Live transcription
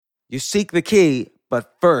You seek the key,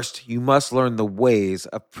 but first you must learn the ways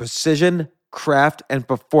of precision, craft, and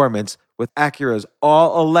performance with Acura's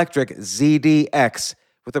all-electric ZDX.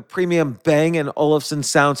 With a premium Bang & Olufsen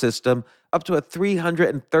sound system, up to a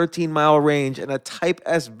 313-mile range, and a Type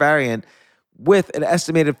S variant with an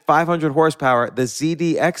estimated 500 horsepower, the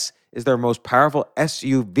ZDX is their most powerful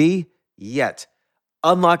SUV yet.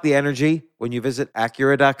 Unlock the energy when you visit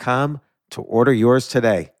Acura.com to order yours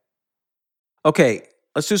today. Okay,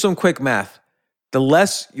 let's do some quick math. The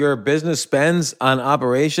less your business spends on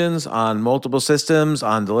operations, on multiple systems,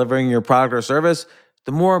 on delivering your product or service,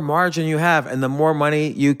 the more margin you have and the more money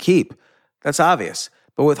you keep. That's obvious.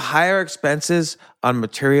 But with higher expenses on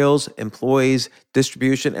materials, employees,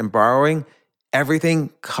 distribution, and borrowing, everything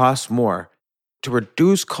costs more. To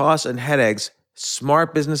reduce costs and headaches,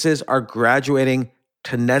 smart businesses are graduating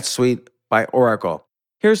to NetSuite by Oracle.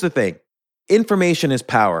 Here's the thing. Information is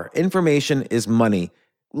power. Information is money.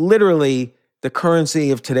 Literally, the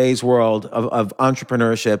currency of today's world of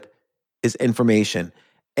entrepreneurship is information.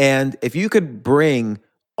 And if you could bring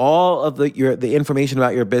all of the information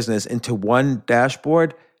about your business into one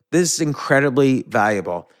dashboard, this is incredibly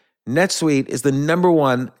valuable. NetSuite is the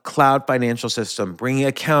 #1 cloud financial system, bringing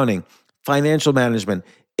accounting, financial management,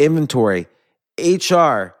 inventory,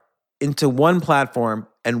 HR into one platform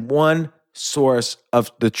and one source of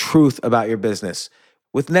the truth about your business.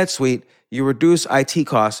 With NetSuite, you reduce IT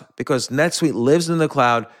costs because NetSuite lives in the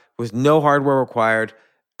cloud with no hardware required,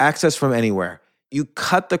 access from anywhere. You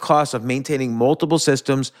cut the cost of maintaining multiple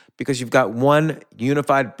systems because you've got one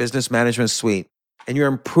unified business management suite. And you're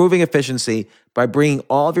improving efficiency by bringing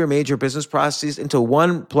all of your major business processes into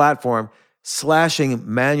one platform, slashing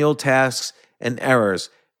manual tasks and errors.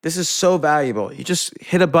 This is so valuable. You just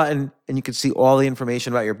hit a button and you can see all the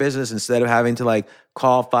information about your business instead of having to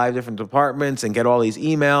call 5 different departments and get all these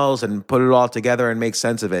emails and put it all together and make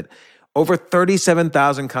sense of it. Over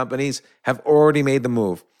 37,000 companies have already made the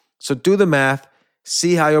move. So do the math,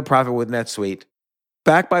 see how you'll profit with NetSuite.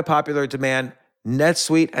 Backed by popular demand,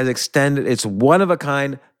 NetSuite has extended its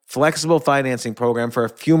one-of-a-kind flexible financing program for a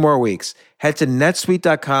few more weeks. Head to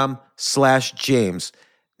netsuite.com/James.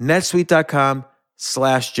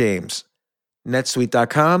 netsuite.com/James.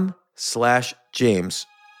 netsuite.com/James.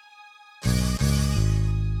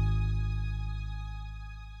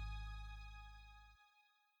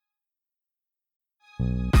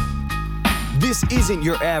 This isn't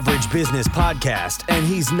your average business podcast, and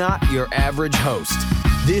he's not your average host.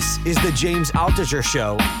 This is the James Altucher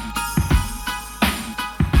Show.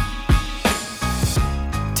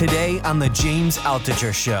 Today on the James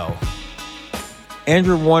Altucher Show.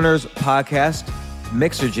 Andrew Warner's podcast,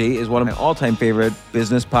 Mixergy, is one of my all-time favorite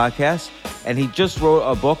business podcasts, and he just wrote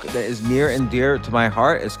a book that is near and dear to my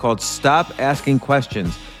heart. It's called Stop Asking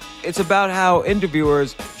Questions. It's about how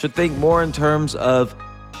interviewers should think more in terms of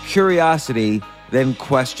curiosity than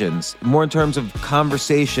questions, more in terms of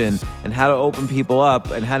conversation and how to open people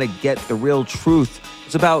up and how to get the real truth.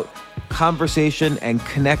 It's about conversation and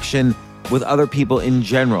connection with other people in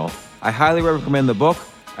general. I highly recommend the book.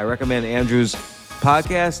 I recommend Andrew's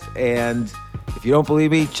podcast. And if you don't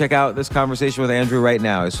believe me, check out this conversation with Andrew right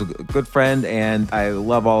now. He's a good friend and I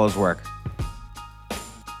love all his work.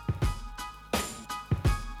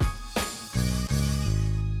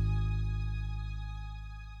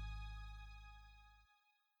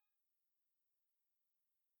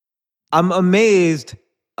 I'm amazed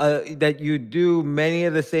that you do many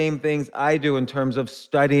of the same things I do in terms of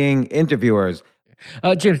studying interviewers.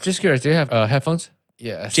 James, just curious, do you have headphones?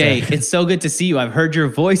 Yeah. Jay, it's so good to see you. I've heard your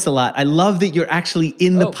voice a lot. I love that you're actually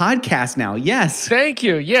in the podcast now. Yes. Thank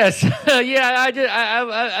you. Yes.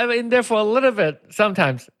 I'm in there for a little bit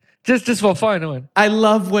sometimes. Just for fun. I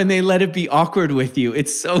love when they let it be awkward with you.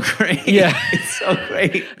 It's so great. Yeah. It's so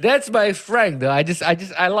great. That's my strength, though. I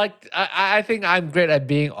think I'm great at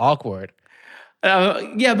being awkward.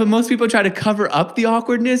 Yeah, but most people try to cover up the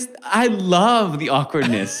awkwardness. I love the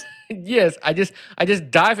awkwardness. Yes, I just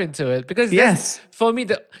dive into it because for me,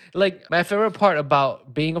 my favorite part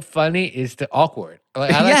about being funny is the awkward.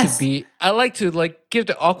 I like to give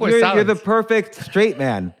the awkward silence. You're the perfect straight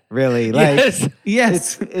man, really.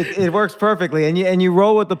 Yes. It works perfectly, and you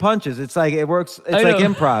roll with the punches. It's like it works. It's like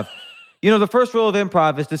improv. The first rule of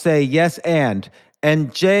improv is to say yes and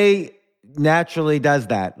Jay naturally does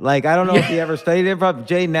that. I don't know if he ever studied improv.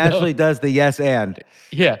 Jay naturally does the yes and.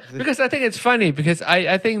 Yeah, because I think it's funny because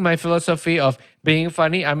I think my philosophy of being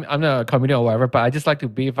funny, I'm not a comedian or whatever, but I just like to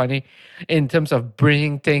be funny in terms of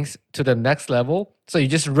bringing things to the next level. So you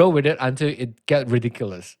just roll with it until it gets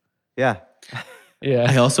ridiculous. Yeah. Yeah.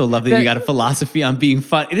 I also love that you got a philosophy on being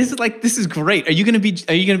fun. This is great. Are you gonna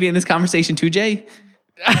be in this conversation too, Jay?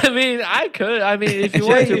 I mean, I could. I mean, if you Jay,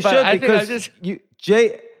 want to, you but should I think I because just.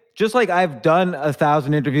 Jay, just like I've done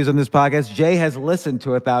 1,000 interviews on this podcast, Jay has listened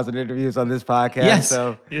to 1,000 interviews on this podcast. Yes.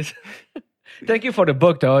 So Yes. Thank you for the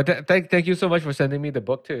book, though. Thank you so much for sending me the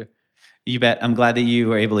book too. You bet. I'm glad that you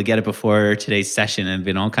were able to get it before today's session and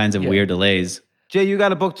been all kinds of weird delays. Jay, you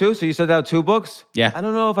got a book too? So you sent out 2 books? Yeah. I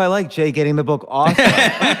don't know if I like Jay getting the book off.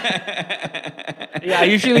 Yeah, I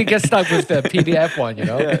usually get stuck with the PDF one, you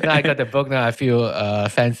know. Now I got the book. Now I feel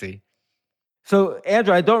fancy. So,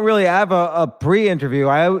 Andrew, I don't really have a pre-interview.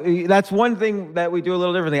 That's one thing that we do a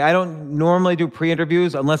little differently. I don't normally do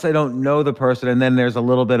pre-interviews unless I don't know the person, and then there's a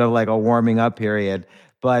little bit of like a warming up period.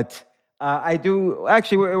 But I do,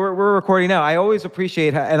 actually, we're recording now. I always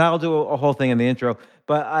appreciate, and I'll do a whole thing in the intro,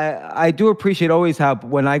 but I do appreciate always how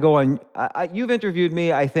when I go on, you've interviewed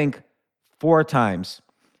me, I think, 4 times.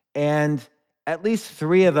 And at least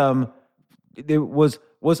 3 of them, it was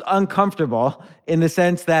uncomfortable in the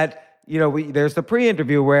sense that, you know, there's the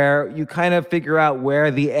pre-interview where you kind of figure out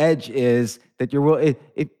where the edge is that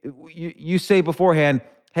you say beforehand,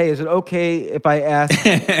 hey, is it okay if I ask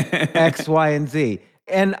X, Y, and Z?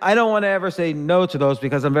 And I don't want to ever say no to those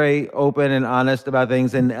because I'm very open and honest about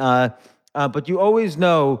things. And but you always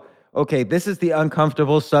know, okay, this is the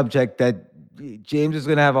uncomfortable subject that James is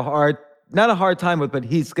going to have not a hard time with, but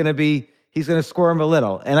he's going to squirm a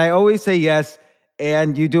little. And I always say yes.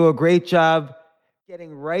 And you do a great job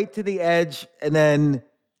getting right to the edge and then,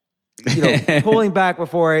 you know, pulling back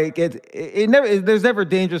before it gets, there's never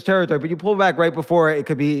dangerous territory, but you pull back right before it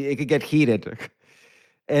could get heated.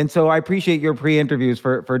 And so I appreciate your pre-interviews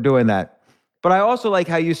for doing that. But I also like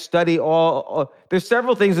how you study there's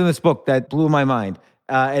several things in this book that blew my mind.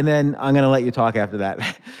 And then I'm going to let you talk after that.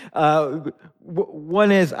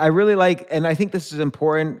 One is I really like, and I think this is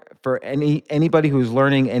important for anybody who's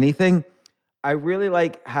learning anything. I really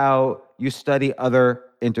like how you study other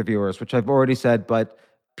interviewers, which I've already said, but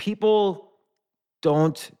people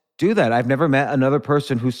don't do that. I've never met another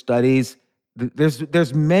person who studies.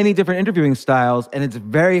 There's many different interviewing styles, and it's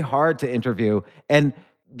very hard to interview. And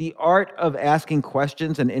the art of asking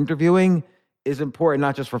questions and interviewing is important,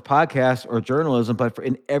 not just for podcasts or journalism, but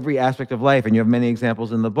in every aspect of life. And you have many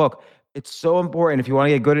examples in the book. It's so important. If you want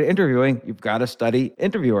to get good at interviewing, you've got to study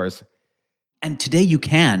interviewers. And today you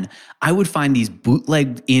can. I would find these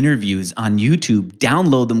bootleg interviews on YouTube,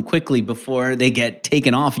 download them quickly before they get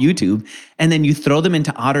taken off YouTube, and then you throw them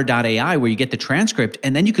into Otter.ai where you get the transcript,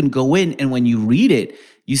 and then you can go in, and when you read it,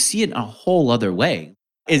 you see it in a whole other way.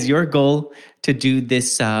 Is your goal to do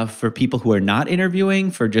this for people who are not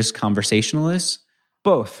interviewing, for just conversationalists?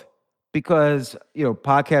 Both. Because, you know,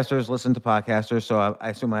 podcasters listen to podcasters, so I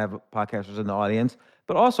assume I have podcasters in the audience.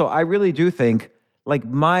 But also, I really do think, like,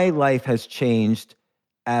 my life has changed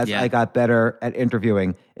as I got better at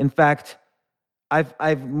interviewing. In fact,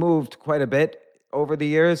 I've moved quite a bit over the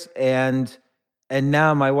years, and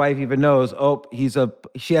now my wife even knows,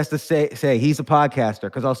 she has to say he's a podcaster,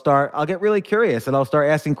 because I'll get really curious and I'll start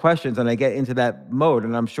asking questions and I get into that mode,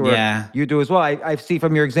 and I'm sure you do as well. I see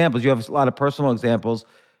from your examples, you have a lot of personal examples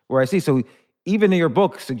where I see. So even in your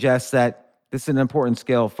book suggests that this is an important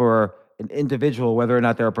skill for an individual, whether or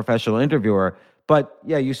not they're a professional interviewer. But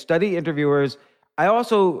yeah, you study interviewers. I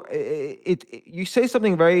also, you say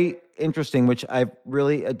something very interesting, which I've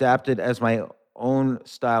really adapted as my own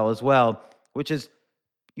style as well, which is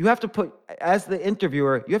you have to put, as the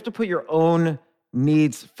interviewer, you have to put your own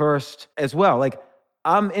needs first as well. Like,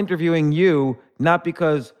 I'm interviewing you not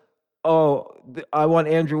because, I want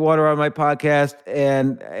Andrew Water on my podcast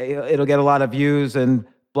and it'll get a lot of views and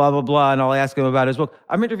blah, blah, blah, and I'll ask him about his book.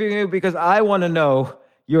 I'm interviewing you because I want to know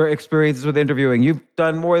your experiences with interviewing. You've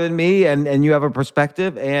done more than me, and you have a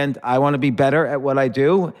perspective, and I want to be better at what I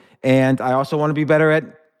do, and I also want to be better at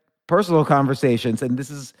personal conversations, and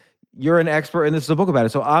you're an expert, and this is a book about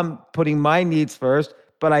it. So I'm putting my needs first,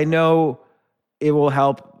 but I know it will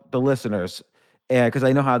help the listeners, because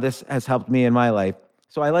I know how this has helped me in my life.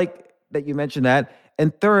 So I like that you mentioned that.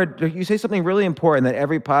 And third, you say something really important that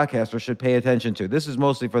every podcaster should pay attention to. This is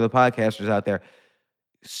mostly for the podcasters out there.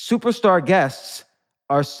 Superstar guests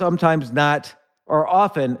are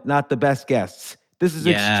often not the best guests. This is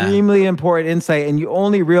extremely important insight, and you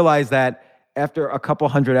only realize that after a couple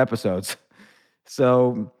hundred episodes.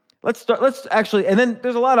 So let's actually, and then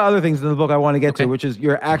there's a lot of other things in the book I want to get to, which is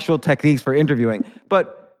your actual techniques for interviewing.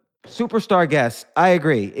 But superstar guests, I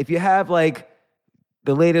agree. If you have like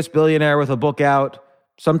the latest billionaire with a book out,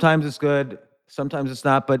 sometimes it's good, sometimes it's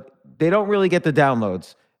not, but they don't really get the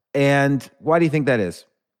downloads. And why do you think that is?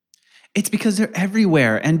 It's because they're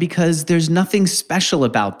everywhere and because there's nothing special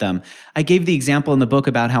about them. I gave the example in the book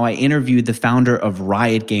about how I interviewed the founder of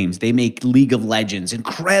Riot Games. They make League of Legends,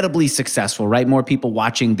 incredibly successful, right? More people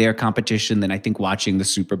watching their competition than I think watching the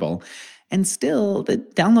Super Bowl. And still, the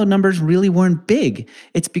download numbers really weren't big.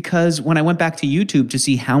 It's because when I went back to YouTube to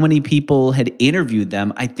see how many people had interviewed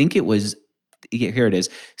them, I think it was, here it is,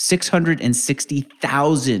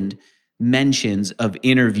 660,000 mentions of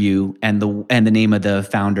interview and the name of the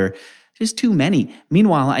founder. Just too many.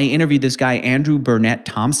 Meanwhile, I interviewed this guy, Andrew Burnett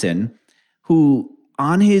Thompson, who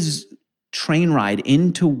on his train ride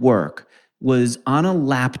into work was on a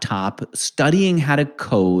laptop studying how to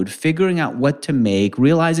code, figuring out what to make,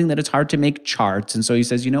 realizing that it's hard to make charts. And so he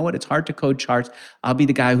says, you know what? It's hard to code charts. I'll be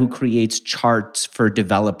the guy who creates charts for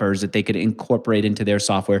developers that they could incorporate into their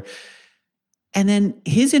software. And then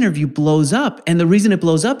his interview blows up. And the reason it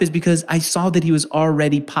blows up is because I saw that he was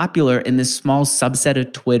already popular in this small subset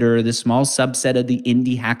of Twitter, this small subset of the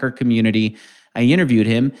indie hacker community. I interviewed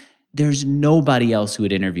him. There's nobody else who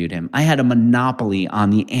had interviewed him. I had a monopoly on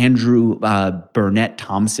the Andrew Burnett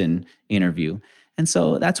Thompson interview. And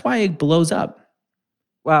so that's why it blows up.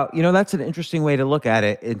 Wow, that's an interesting way to look at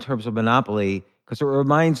it in terms of monopoly, because it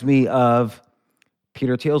reminds me of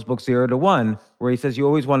Peter Thiel's book, 0 to 1, where he says you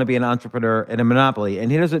always want to be an entrepreneur in a monopoly. And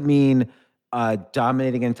he doesn't mean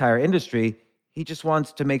dominating an entire industry. He just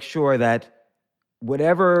wants to make sure that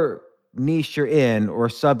whatever niche you're in, or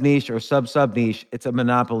sub-niche or sub-niche, it's a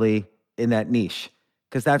monopoly in that niche.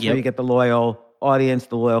 Because that's where you get the loyal audience,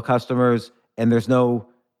 the loyal customers, and there's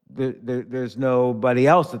nobody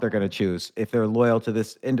else that they're going to choose if they're loyal to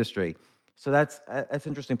this industry. So that's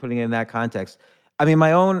interesting putting it in that context. I mean,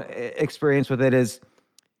 my own experience with it is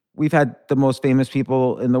we've had the most famous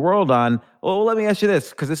people in the world on. Well, let me ask you this,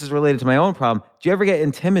 because this is related to my own problem. Do you ever get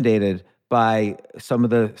intimidated by some of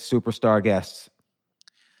the superstar guests?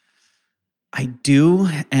 I do.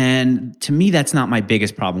 And to me, that's not my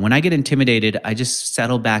biggest problem. When I get intimidated, I just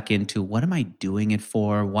settle back into what am I doing it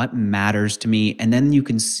for? What matters to me? And then you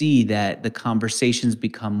can see that the conversations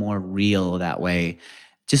become more real that way.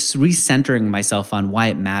 Just recentering myself on why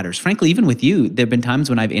it matters. Frankly, even with you, there have been times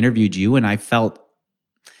when I've interviewed you and I felt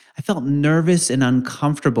nervous and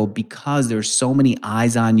uncomfortable because there's so many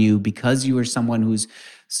eyes on you, because you are someone who's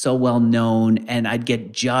so well known, and I'd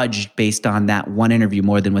get judged based on that one interview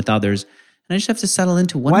more than with others. And I just have to settle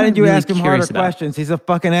into what. Why didn't you really ask him harder questions? He's a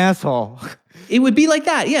fucking asshole. It would be like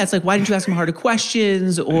that. Yeah, it's like, why didn't you ask him harder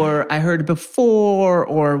questions? Or I heard it before,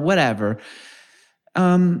 or whatever.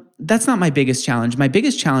 That's not my biggest challenge. My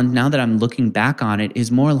biggest challenge now that I'm looking back on it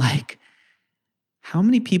is more like, how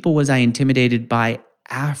many people was I intimidated by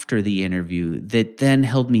after the interview that then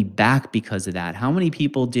held me back because of that? How many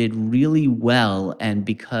people did really well, and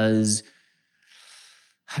because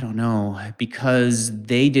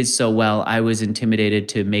they did so well, I was intimidated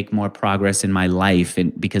to make more progress in my life,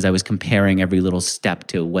 and because I was comparing every little step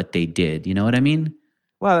to what they did. You know what I mean?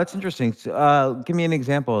 Wow, that's interesting. Give me an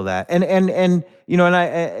example of that. And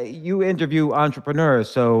you interview entrepreneurs,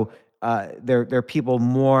 so there are people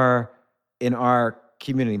more in our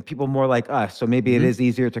community, people more like us. So maybe it is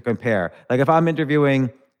easier to compare. Like if I'm interviewing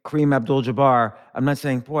Kareem Abdul-Jabbar, I'm not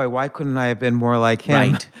saying, boy, why couldn't I have been more like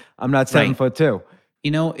him? Right. I'm not 7'2".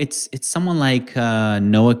 It's someone like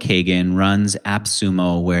Noah Kagan runs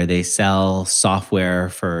AppSumo, where they sell software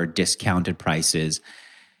for discounted prices.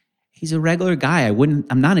 He's a regular guy.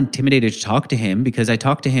 I'm not intimidated to talk to him because I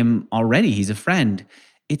talked to him already. He's a friend.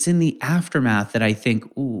 It's in the aftermath that I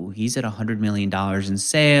think, ooh, he's at $100 million in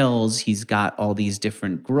sales. He's got all these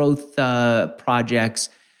different growth projects.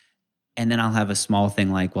 And then I'll have a small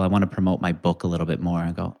thing like, well, I want to promote my book a little bit more.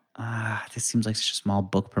 I go, this seems like such a small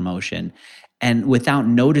book promotion. And without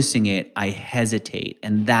noticing it, I hesitate.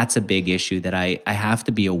 And that's a big issue that I have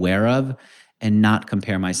to be aware of and not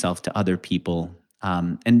compare myself to other people.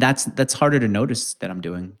 And that's harder to notice that I'm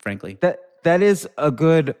doing, frankly. That is a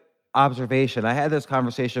good observation. I had this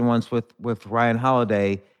conversation once with Ryan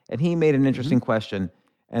Holiday, and he made an interesting question.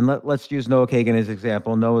 And let's use Noah Kagan as an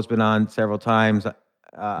example. Noah's been on several times.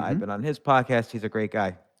 I've been on his podcast. He's a great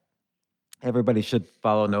guy. Everybody should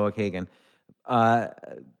follow Noah Kagan.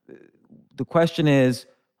 The question is,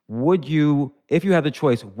 if you had the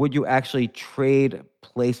choice, would you actually trade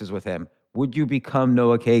places with him? Would you become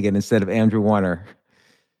Noah Kagan instead of Andrew Warner?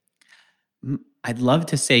 I'd love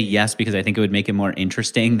to say yes, because I think it would make it more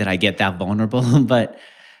interesting that I get that vulnerable. But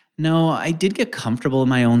no, I did get comfortable in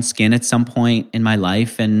my own skin at some point in my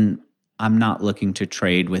life, and I'm not looking to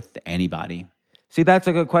trade with anybody. See, that's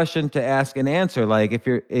a good question to ask and answer. Like if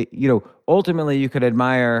you're, ultimately you could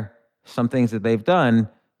admire some things that they've done,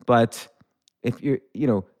 but if you're,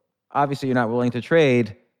 obviously you're not willing to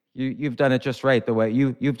trade, you've done it just right, the way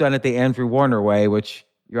you've done it the Andrew Warner way, which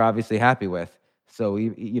you're obviously happy with. So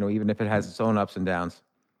even if it has its own ups and downs,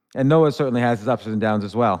 and Noah certainly has his ups and downs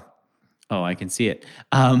as well. Oh, I can see it.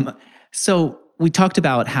 So we talked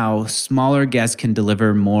about how smaller guests can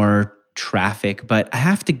deliver more traffic, but I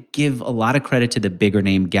have to give a lot of credit to the bigger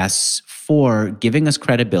name guests for giving us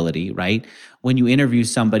credibility, right? When you interview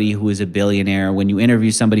somebody who is a billionaire, when you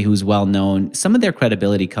interview somebody who's well known, some of their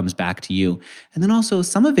credibility comes back to you. And then also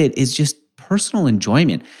some of it is just personal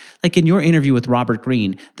enjoyment. Like in your interview with Robert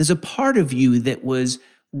Greene, there's a part of you that was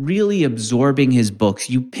really absorbing his books.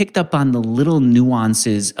 You picked up on the little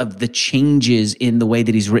nuances of the changes in the way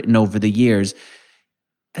that he's written over the years.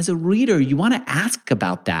 As a reader, you want to ask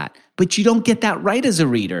about that, but you don't get that right as a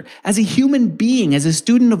reader. As a human being, as a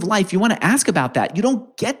student of life, you want to ask about that. You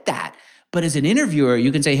don't get that. But as an interviewer, you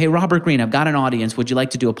can say, hey, Robert Greene, I've got an audience. Would you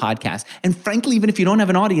like to do a podcast? And frankly, even if you don't have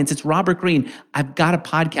an audience, it's Robert Greene. I've got a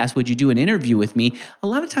podcast. Would you do an interview with me? A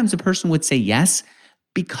lot of times a person would say yes,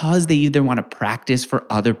 because they either want to practice for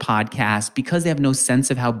other podcasts, because they have no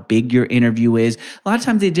sense of how big your interview is. A lot of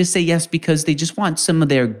times they just say yes because they just want some of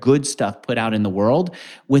their good stuff put out in the world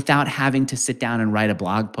without having to sit down and write a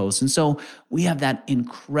blog post. And so we have that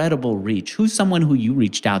incredible reach. Who's someone who you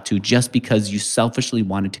reached out to just because you selfishly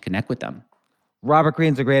wanted to connect with them? Robert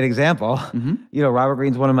Greene's a great example. Robert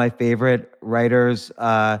Greene's one of my favorite writers.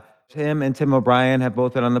 Him and Tim O'Brien have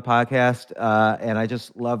both been on the podcast, and I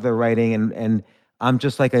just love their writing. And I'm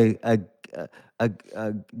just like I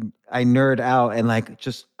nerd out, and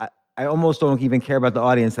I almost don't even care about the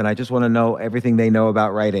audience, and I just want to know everything they know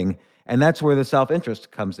about writing. And that's where the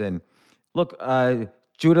self-interest comes in. Look,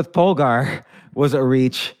 Judith Polgar was a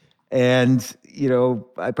reach, and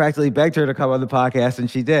I practically begged her to come on the podcast, and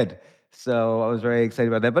she did. So I was very excited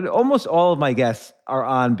about that. But almost all of my guests are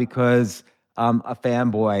on because I'm a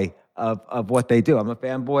fanboy of what they do. I'm a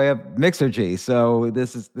fanboy of Mixergy, so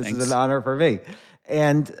this is an honor for me.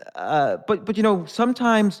 And but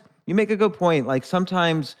sometimes you make a good point. Like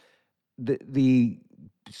sometimes the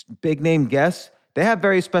big name guests, they have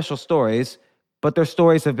very special stories, but their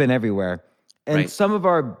stories have been everywhere. And some of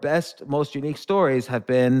our best, most unique stories have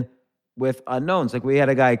been with unknowns. Like we had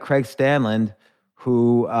a guy, Craig Stanland,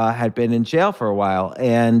 who had been in jail for a while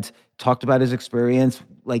and talked about his experience.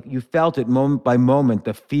 Like you felt it moment by moment,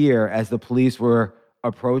 the fear as the police were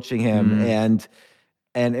approaching him.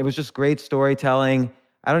 And it was just great storytelling.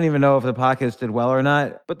 I don't even know if the podcast did well or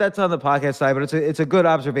not, but that's on the podcast side. But it's a good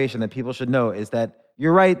observation that people should know is that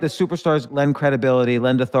you're right. The superstars lend credibility,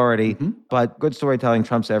 lend authority, but good storytelling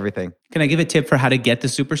trumps everything. Can I give a tip for how to get the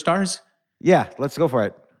superstars? Yeah, let's go for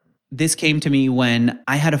it. This came to me when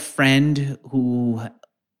I had a friend who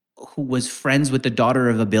was friends with the daughter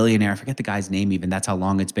of a billionaire. I forget the guy's name even. That's how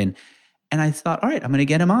long it's been. And I thought, all right, I'm going to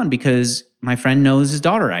get him on because my friend knows his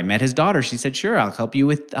daughter. I met his daughter. She said, sure, I'll help you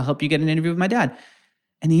get an interview with my dad.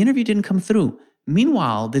 And the interview didn't come through.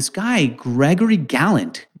 Meanwhile, this guy, Gregory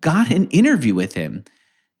Gallant, got an interview with him.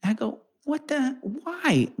 And I go,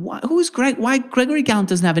 why? Who's Greg? Why Gregory Gallant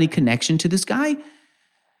doesn't have any connection to this guy?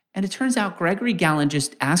 And it turns out Gregory Gallant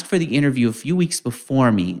just asked for the interview a few weeks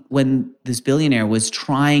before me when this billionaire was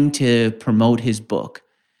trying to promote his book.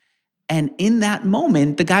 And in that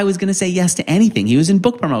moment, the guy was going to say yes to anything. He was in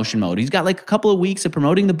book promotion mode. He's got like a couple of weeks of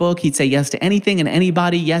promoting the book. He'd say yes to anything and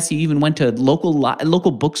anybody. Yes, he even went to a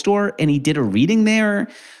local bookstore and he did a reading there.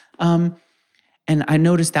 And I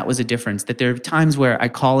noticed that was a difference, that there are times where I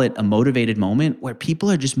call it a motivated moment where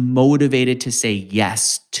people are just motivated to say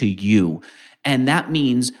yes to you. And that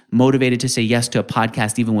means motivated to say yes to a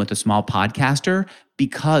podcast, even with a small podcaster,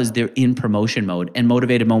 because they're in promotion mode. And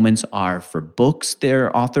motivated moments are for books. There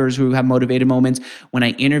are authors who have motivated moments. When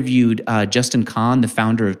I interviewed Justin Kan, the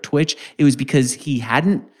founder of Twitch, it was because he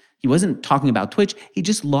wasn't talking about Twitch. He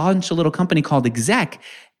just launched a little company called Exec,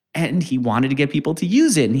 and he wanted to get people to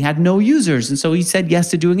use it, and he had no users. And so he said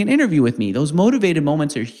yes to doing an interview with me. Those motivated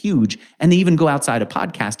moments are huge, and they even go outside of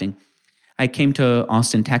podcasting. I came to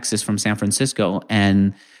Austin, Texas from San Francisco,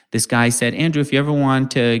 and this guy said, Andrew, if you ever want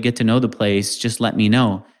to get to know the place, just let me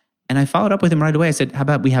know. And I followed up with him right away. I said, how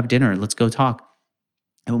about we have dinner? Let's go talk.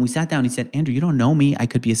 And when we sat down, he said, Andrew, you don't know me. I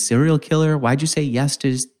could be a serial killer. Why'd you say yes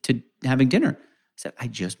to having dinner? I said, I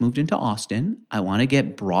just moved into Austin. I want to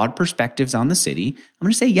get broad perspectives on the city. I'm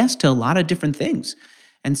going to say yes to a lot of different things.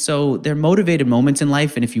 And so they're motivated moments in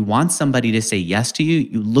life. And if you want somebody to say yes to you,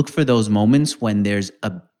 you look for those moments when there's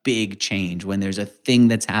a big change, when there's a thing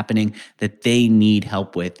that's happening that they need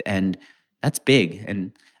help with. And that's big.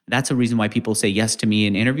 And that's a reason why people say yes to me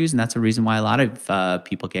in interviews. And that's a reason why a lot of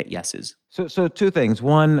people get yeses. So two things.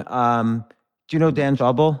 One, do you know Dan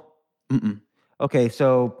Schawbel? Mm-mm. Okay,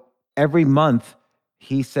 so every month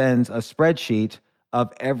he sends a spreadsheet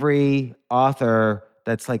of every author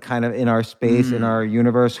that's like kind of in our space, in our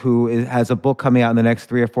universe, has a book coming out in the next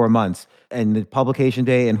 3 or 4 months, and the publication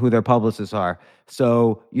date and who their publicists are.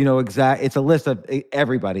 So it's a list of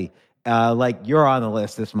everybody. Like you're on the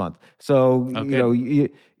list this month. So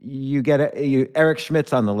you get Eric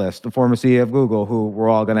Schmidt's on the list, the former CEO of Google, who we're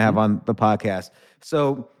all going to have on the podcast.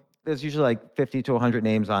 So there's usually like 50 to 100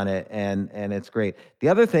 names on it, and it's great. The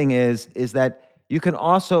other thing is that you can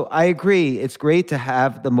also, I agree, it's great to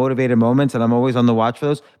have the motivated moments, and I'm always on the watch for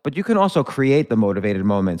those, but you can also create the motivated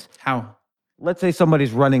moments. How? Let's say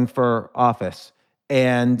somebody's running for office,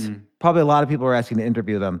 and probably a lot of people are asking to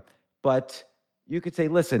interview them, but you could say,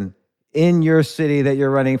 listen, in your city that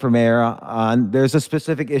you're running for mayor on, there's a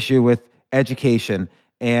specific issue with education,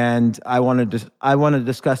 and I want to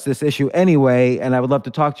discuss this issue anyway, and I would love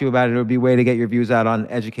to talk to you about it. It would be a way to get your views out on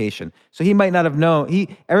education. So he might not have known.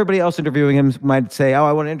 Everybody else interviewing him might say, oh,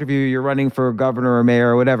 I want to interview you. You're running for governor or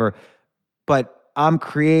mayor or whatever. But I'm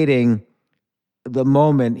creating the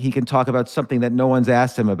moment he can talk about something that no one's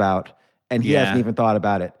asked him about, and he hasn't even thought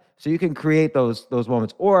about it. So you can create those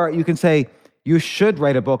moments. Or you can say, you should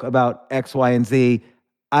write a book about X, Y, and Z.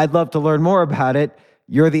 I'd love to learn more about it.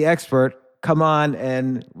 You're the expert. Come on,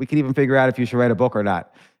 and we can even figure out if you should write a book or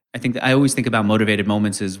not. I think I always think about motivated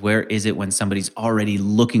moments is where is it when somebody's already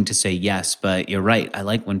looking to say yes, but you're right. I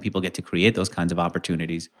like when people get to create those kinds of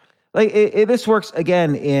opportunities. Like this works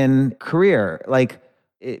again in career. Like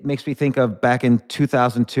it makes me think of back in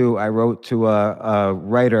 2002, I wrote to a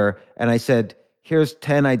writer and I said, here's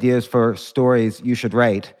 10 ideas for stories you should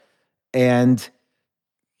write. And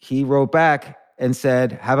he wrote back and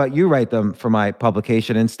said, how about you write them for my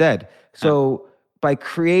publication instead? So by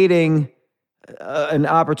creating an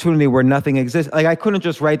opportunity where nothing exists, like I couldn't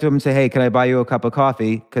just write to him and say, hey, can I buy you a cup of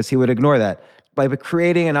coffee? Because he would ignore that. By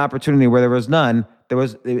creating an opportunity where there was none,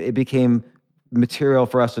 it became material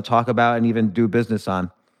for us to talk about and even do business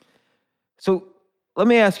on. So let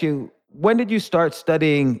me ask you, when did you start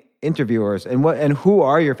studying interviewers, and who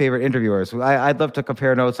are your favorite interviewers? I'd love to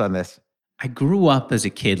compare notes on this. I grew up as a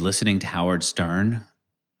kid listening to Howard Stern,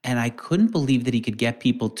 and I couldn't believe that he could get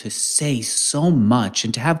people to say so much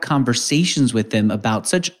and to have conversations with them about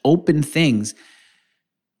such open things.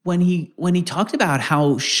 When he talked about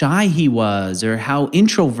how shy he was or how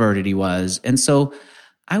introverted he was. And so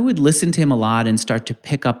I would listen to him a lot and start to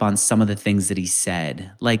pick up on some of the things that he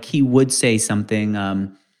said. Like he would say something,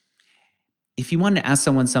 if he wanted to ask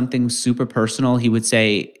someone something super personal, he would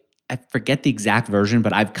say, I forget the exact version,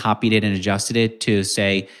 but I've copied it and adjusted it to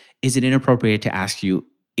say, is it inappropriate to ask you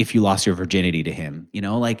if you lost your virginity to him?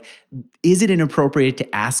 Like, is it inappropriate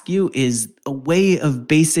to ask you is a way of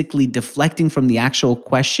basically deflecting from the actual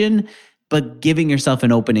question, but giving yourself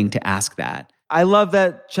an opening to ask that. I love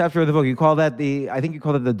that chapter of the book. You call that I think you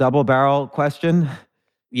called it the double barrel question.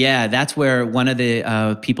 Yeah, that's where one of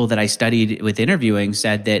the people that I studied with interviewing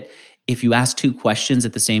said that if you ask two questions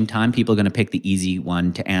at the same time, people are going to pick the easy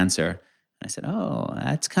one to answer. I said, oh,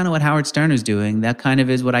 that's kind of what Howard Stern is doing. That kind of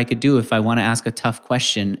is what I could do if I want to ask a tough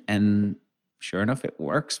question. And sure enough, it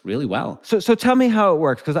works really well. So tell me how it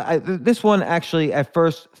works, because this one actually at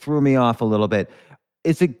first threw me off a little bit.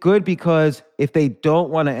 Is it good because if they don't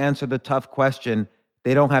want to answer the tough question,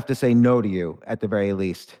 they don't have to say no to you at the very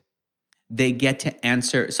least? They get to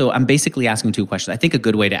answer. So I'm basically asking two questions. I think a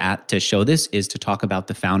good way to show this is to talk about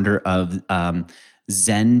the founder of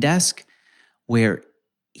Zendesk, where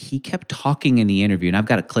he kept talking in the interview, and I've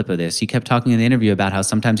got a clip of this. He kept talking in the interview about how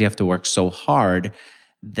sometimes you have to work so hard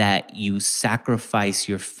that you sacrifice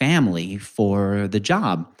your family for the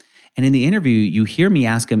job. And in the interview, you hear me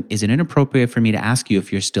ask him, is it inappropriate for me to ask you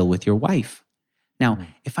if you're still with your wife? Now,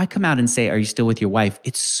 if I come out and say, are you still with your wife?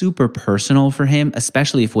 It's super personal for him,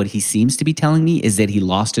 especially if what he seems to be telling me is that he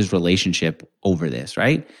lost his relationship over this,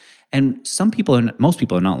 right? And most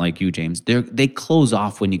people are not like you, James. They close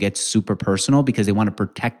off when you get super personal because they want to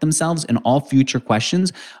protect themselves, and all future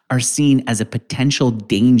questions are seen as a potential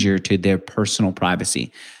danger to their personal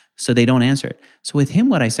privacy. So they don't answer it. So with him,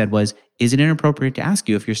 what I said was, is it inappropriate to ask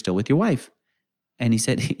you if you're still with your wife? And he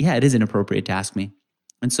said, yeah, it is inappropriate to ask me.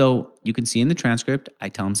 And so you can see in the transcript, I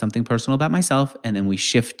tell him something personal about myself, and then we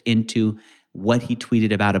shift into what he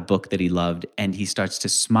tweeted about a book that he loved, and he starts to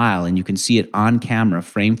smile, and you can see it on camera,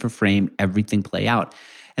 frame for frame, everything play out.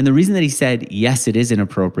 And the reason that he said, yes, it is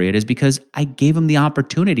inappropriate is because I gave him the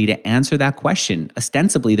opportunity to answer that question.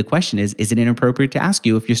 Ostensibly, the question is it inappropriate to ask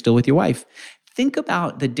you if you're still with your wife? Think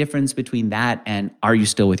about the difference between that and are you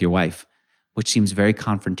still with your wife, which seems very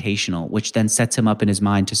confrontational, which then sets him up in his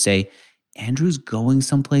mind to say, Andrew's going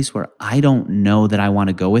someplace where I don't know that I want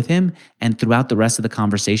to go with him. And throughout the rest of the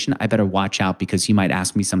conversation, I better watch out because he might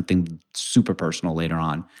ask me something super personal later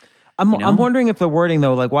on. I'm wondering if the wording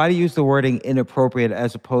though, like why do you use the wording inappropriate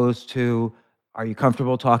as opposed to are you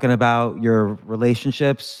comfortable talking about your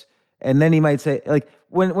relationships? And then he might say like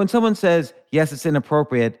when someone says yes, it's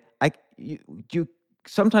inappropriate. You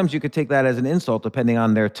sometimes you could take that as an insult depending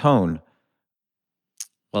on their tone.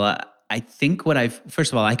 Well, I think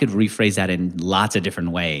first of all, I could rephrase that in lots of different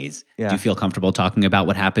ways. Yeah. Do you feel comfortable talking about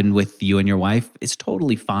what happened with you and your wife? It's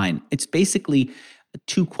totally fine. It's basically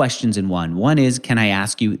two questions in one. One is, can I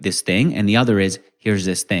ask you this thing? And the other is, here's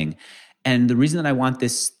this thing. And the reason that I want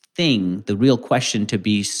this thing, the real question, to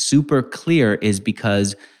be super clear is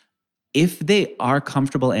because if they are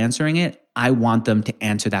comfortable answering it, I want them to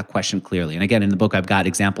answer that question clearly. And again, in the book, I've got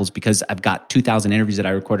examples because I've got 2,000 interviews that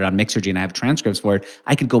I recorded on Mixergy and I have transcripts for it.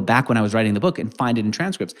 I could go back when I was writing the book and find it in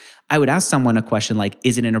transcripts. I would ask someone a question like,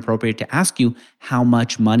 is it inappropriate to ask you how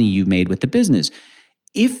much money you made with the business?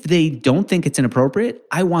 If they don't think it's inappropriate,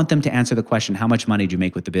 I want them to answer the question, how much money did you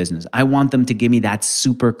make with the business? I want them to give me that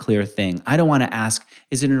super clear thing. I don't want to ask,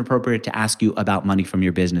 is it inappropriate to ask you about money from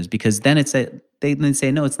your business? Because then they then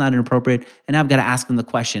say, no, it's not inappropriate. And I've got to ask them the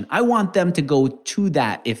question. I want them to go to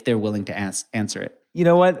that if they're willing to answer it. You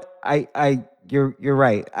know what? You're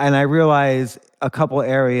right. And I realize a couple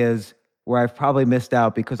areas where I've probably missed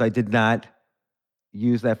out because I did not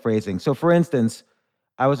use that phrasing. So for instance,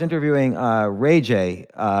 I was interviewing Ray J,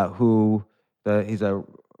 he's a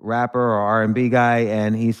rapper or R&B guy,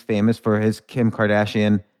 and he's famous for his Kim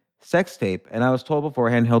Kardashian sex tape. And I was told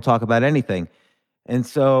beforehand he'll talk about anything. And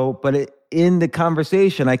so, in the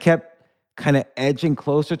conversation, I kept kind of edging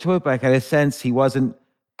closer to it, but I kind of sensed he wasn't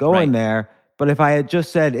going there. But if I had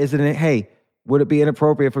just said, hey, would it be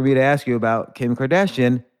inappropriate for me to ask you about Kim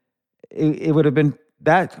Kardashian? It would have been,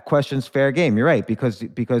 that question's fair game. You're right,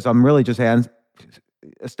 because I'm really just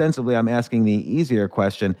ostensibly I'm asking the easier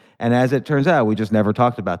question. And as it turns out, we just never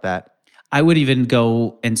talked about that. I would even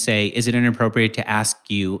go and say, is it inappropriate to ask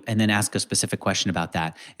you, and then ask a specific question about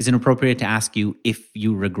that? Is it appropriate to ask you if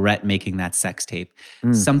you regret making that sex tape?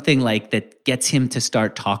 Something like that gets him to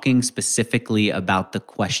start talking specifically about the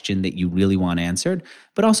question that you really want answered,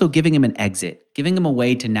 but also giving him an exit, giving him a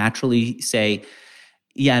way to naturally say,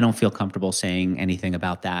 yeah, I don't feel comfortable saying anything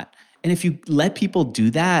about that. And if you let people do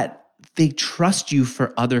that, they trust you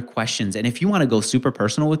for other questions. And if you want to go super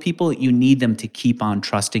personal with people, you need them to keep on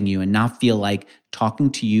trusting you and not feel like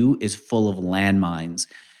talking to you is full of landmines.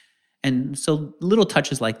 And so little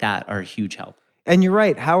touches like that are a huge help. And you're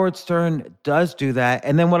right, Howard Stern does do that.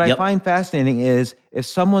 And then what I find fascinating is if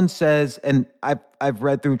someone says, and I've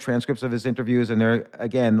read through transcripts of his interviews, and they're,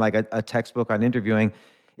 again, like a textbook on interviewing.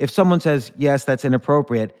 If someone says, yes, that's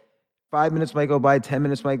inappropriate, 5 minutes might go by, 10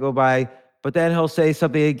 minutes might go by, but then he'll say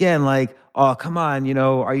something again like, oh, come on,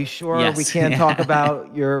 are you sure we can't talk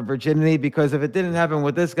about your virginity? Because if it didn't happen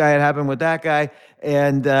with this guy, it happened with that guy.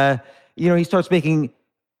 And, he starts making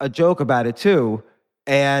a joke about it too.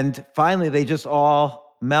 And finally, they just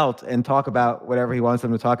all melt and talk about whatever he wants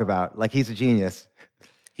them to talk about. Like he's a genius.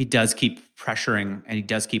 He does keep pressuring, and he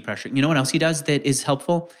does keep pressuring. You know what else he does that is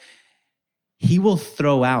helpful? He will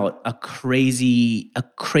throw out a crazy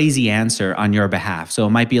answer on your behalf. So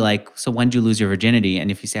it might be like, so when did you lose your virginity?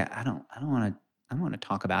 And if you say, I don't want to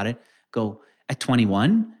talk about it, go at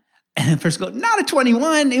 21. And first go, not at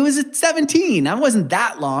 21. It was at 17. I wasn't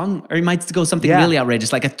that long. Or you might go something really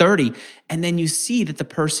outrageous, like at 30. And then you see that the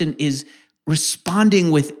person is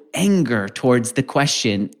responding with anger towards the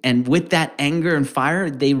question. And with that anger and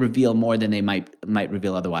fire, they reveal more than they might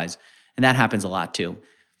reveal otherwise. And that happens a lot too.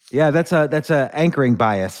 Yeah, that's a anchoring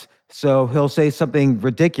bias. So he'll say something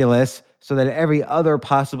ridiculous so that every other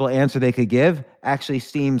possible answer they could give actually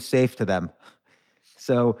seems safe to them.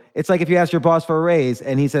 So it's like if you ask your boss for a raise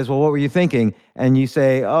and he says, well, what were you thinking? And you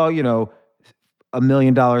say, oh, $1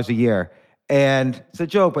 million a year. And it's a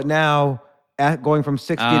joke, but now going from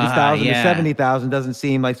 60,000 to 70,000 doesn't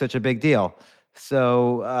seem like such a big deal.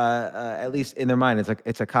 So at least in their mind,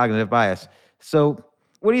 it's a cognitive bias. So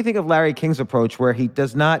what do you think of Larry King's approach where he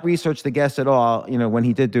does not research the guest at all? When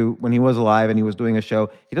he was alive and he was doing a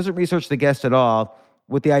show, he doesn't research the guest at all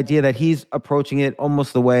with the idea that he's approaching it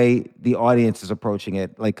almost the way the audience is approaching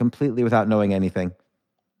it, like completely without knowing anything.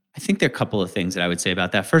 I think there are a couple of things that I would say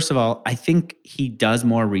about that. First of all, I think he does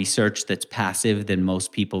more research that's passive than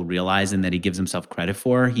most people realize and that he gives himself credit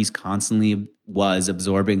for. He's constantly was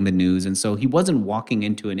absorbing the news. And so he wasn't walking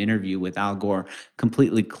into an interview with Al Gore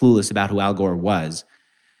completely clueless about who Al Gore was.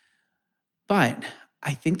 But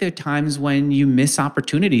I think there are times when you miss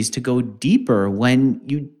opportunities to go deeper, when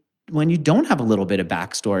when you don't have a little bit of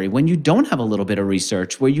backstory, when you don't have a little bit of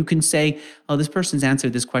research, where you can say, oh, this person's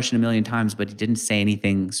answered this question a million times, but he didn't say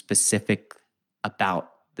anything specific about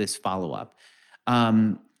this follow-up.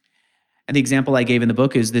 And the example I gave in the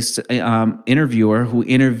book is this interviewer who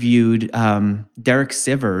interviewed Derek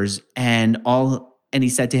Sivers, and he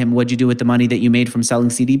said to him, what'd you do with the money that you made from selling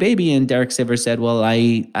CD Baby? And Derek Sivers said, well,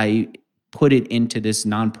 I put it into this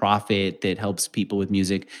nonprofit that helps people with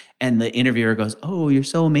music. And the interviewer goes, oh, you're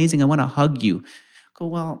so amazing. I want to hug you. I go,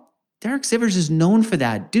 well, Derek Sivers is known for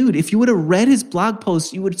that. Dude, if you would have read his blog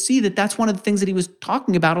post, you would see that that's one of the things that he was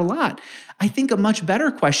talking about a lot. I think a much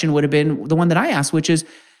better question would have been the one that I asked, which is,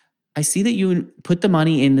 I see that you put the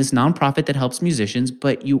money in this nonprofit that helps musicians,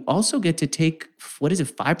 but you also get to take,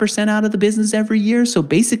 5% out of the business every year? So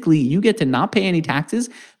basically you get to not pay any taxes,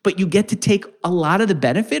 but you get to take a lot of the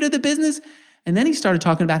benefit of the business. And then he started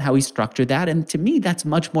talking about how he structured that. And to me, that's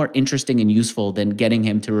much more interesting and useful than getting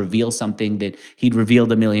him to reveal something that he'd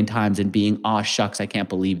revealed a million times and being, oh, shucks, I can't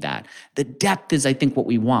believe that. The depth is, I think, what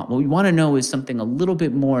we want. What we want to know is something a little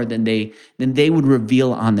bit more than they would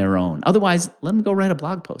reveal on their own. Otherwise, let them go write a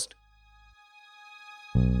blog post.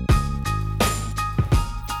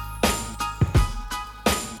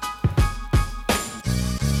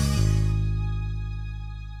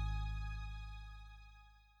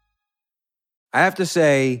 I have to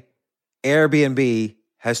say, Airbnb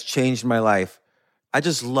has changed my life. I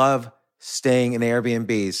just love staying in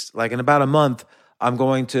Airbnbs. Like in about a month, I'm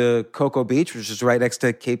going to Cocoa Beach, which is right next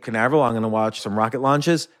to Cape Canaveral. I'm going to watch some rocket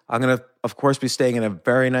launches. I'm going to, of course, be staying in a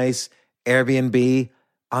very nice Airbnb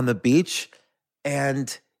on the beach.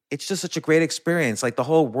 And it's just such a great experience. Like the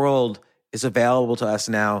whole world is available to us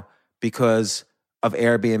now because of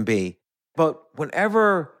Airbnb. But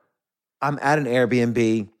whenever I'm at an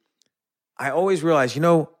Airbnb, I always realize,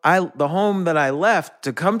 the home that I left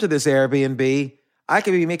to come to this Airbnb, I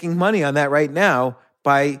could be making money on that right now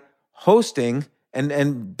by hosting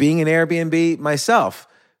and being an Airbnb myself.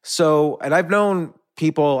 So, and I've known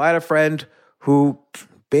people, I had a friend who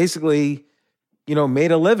basically,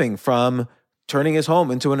 made a living from turning his home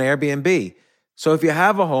into an Airbnb. So if you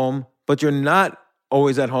have a home, but you're not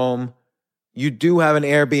always at home, you do have an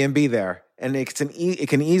Airbnb there. And it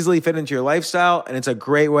can easily fit into your lifestyle, and it's a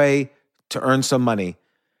great way to earn some money.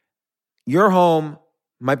 Your home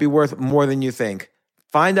might be worth more than you think.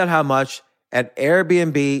 Find out how much at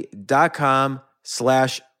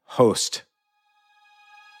airbnb.com/host.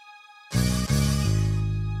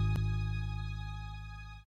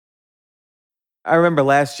 I remember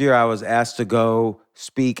last year I was asked to go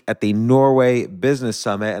speak at the Norway Business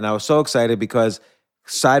Summit, and I was so excited because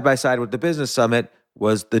side by side with the Business Summit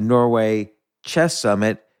was the Norway Chess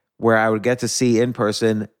Summit, where I would get to see in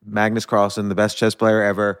person Magnus Carlsen, the best chess player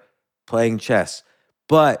ever, playing chess.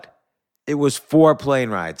 But it was 4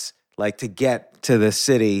 plane rides, like to get to the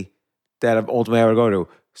city that ultimately I would go to.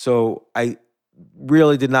 So I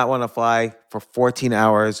really did not want to fly for 14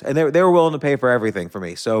 hours. And they were willing to pay for everything for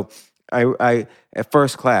me. So I at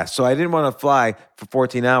first class. So I didn't want to fly for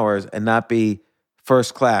 14 hours and not be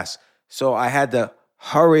first class. So I had to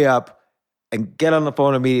hurry up and get on the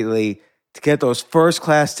phone immediately to get those first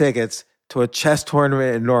class tickets to a chess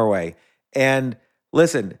tournament in Norway. And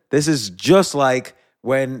listen, this is just like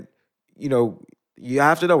when, you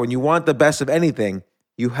have to know when you want the best of anything,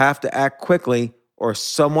 you have to act quickly or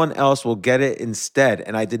someone else will get it instead.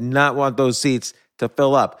 And I did not want those seats to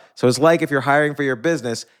fill up. So it's like if you're hiring for your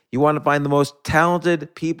business, you want to find the most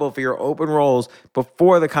talented people for your open roles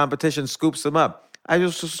before the competition scoops them up. I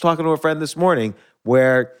just was talking to a friend this morning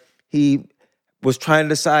where he was trying to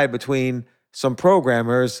decide between some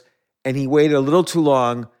programmers, and he waited a little too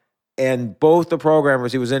long, and both the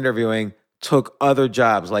programmers he was interviewing took other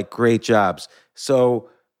jobs, like great jobs. So,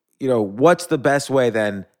 what's the best way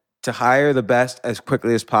then to hire the best as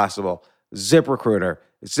quickly as possible? ZipRecruiter.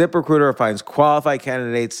 ZipRecruiter finds qualified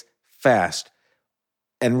candidates fast.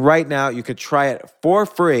 And right now, you could try it for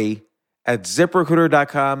free at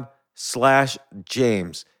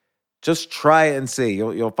ZipRecruiter.com/James. Just try it and see.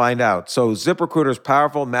 You'll find out. So ZipRecruiter's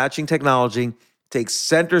powerful matching technology takes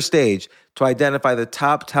center stage to identify the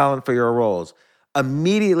top talent for your roles.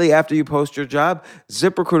 Immediately after you post your job,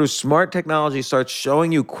 ZipRecruiter's smart technology starts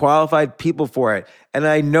showing you qualified people for it. And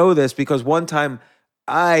I know this because one time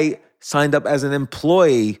I signed up as an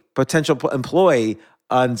potential employee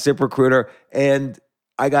on ZipRecruiter, and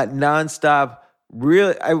I got nonstop.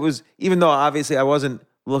 Even though obviously I wasn't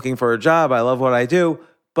looking for a job, I love what I do,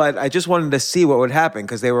 but I just wanted to see what would happen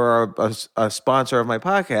because they were a sponsor of my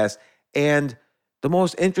podcast. And the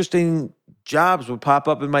most interesting jobs would pop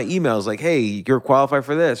up in my emails like, hey, you're qualified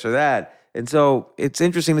for this or that. And so it's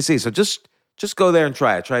interesting to see. So just Just go there and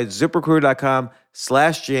try it. Try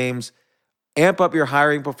ZipRecruiter.com/James. Amp up your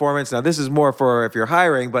hiring performance. Now, this is more for if you're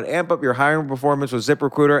hiring, but amp up your hiring performance with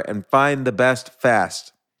ZipRecruiter and find the best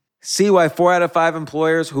fast. See why 4 out of 5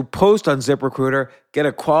 employers who post on ZipRecruiter get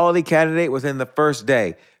a quality candidate within the first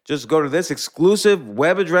day. Just go to this exclusive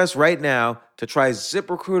web address right now to try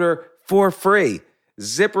ZipRecruiter for free.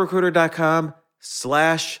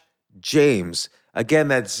 ZipRecruiter.com/James. Again,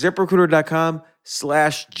 that's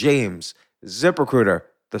ZipRecruiter.com/James. ZipRecruiter,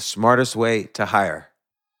 the smartest way to hire.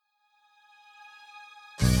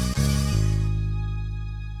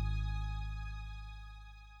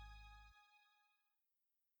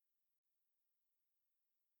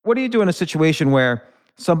 What do you do in a situation where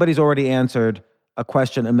somebody's already answered a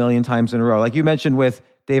question a million times in a row? Like you mentioned with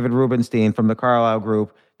David Rubenstein from the Carlyle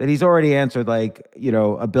Group, that he's already answered a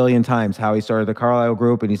billion times how he started the Carlyle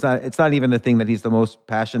Group, and it's not even the thing that he's the most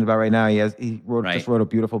passionate about right now. Just wrote a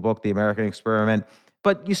beautiful book, The American Experiment.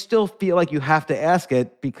 But you still feel like you have to ask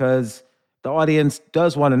it because the audience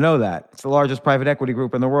does want to know that. It's the largest private equity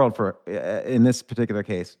group in the world in this particular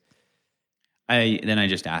case. I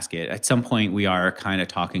just ask it. At some point, we are kind of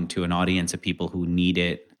talking to an audience of people who need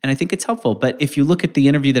it. And I think it's helpful. But if you look at the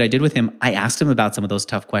interview that I did with him, I asked him about some of those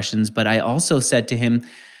tough questions. But I also said to him,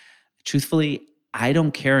 truthfully, I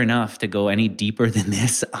don't care enough to go any deeper than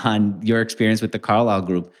this on your experience with the Carlyle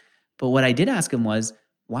Group. But what I did ask him was,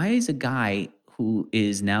 why is a guy who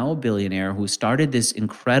is now a billionaire, who started this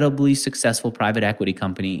incredibly successful private equity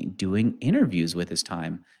company, doing interviews with his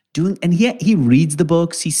time? And he reads the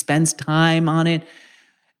books, he spends time on it.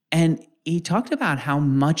 And he talked about how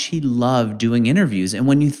much he loved doing interviews. And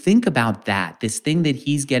when you think about that, this thing that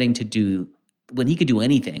he's getting to do, when he could do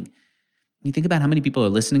anything, you think about how many people are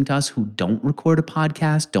listening to us who don't record a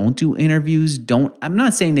podcast, don't do interviews, I'm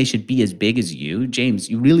not saying they should be as big as you. James,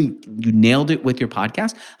 you nailed it with your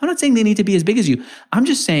podcast. I'm not saying they need to be as big as you. I'm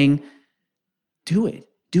just saying, do it.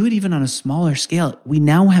 Do it even on a smaller scale. We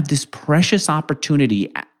now have this precious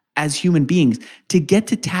opportunity as human beings to get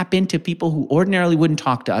to tap into people who ordinarily wouldn't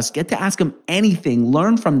talk to us, get to ask them anything,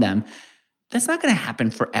 learn from them. That's not going to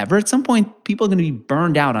happen forever. At some point, people are going to be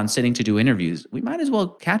burned out on sitting to do interviews. We might as well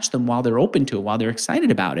catch them while they're open to it, while they're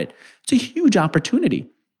excited about it. It's a huge opportunity.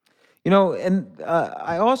 And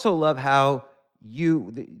I also love how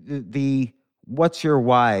the what's your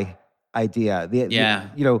why idea.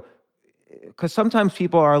 Because sometimes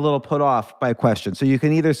people are a little put off by a question. So you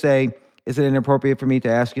can either say, is it inappropriate for me to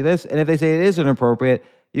ask you this? And if they say it is inappropriate,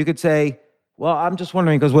 you could say, well, I'm just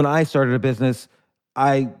wondering, because when I started a business,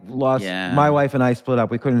 I lost, my wife and I split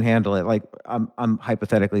up. We couldn't handle it. Like I'm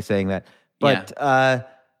hypothetically saying that. But A,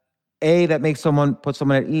 that makes put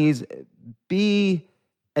someone at ease. B,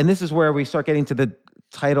 and this is where we start getting to the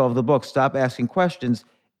title of the book, Stop Asking Questions.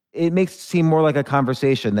 It makes it seem more like a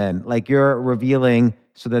conversation then, like you're revealing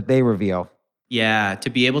so that they reveal. Yeah, to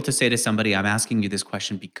be able to say to somebody, I'm asking you this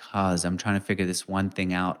question because I'm trying to figure this one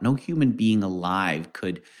thing out. No human being alive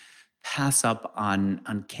could pass up on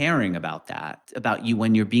caring about that, about you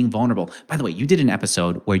when you're being vulnerable. By the way, you did an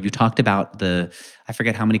episode where you talked about I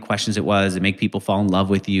forget how many questions it was, that make people fall in love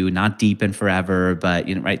with you, not deep and forever, but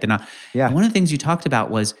right? They're not. Yeah. And one of the things you talked about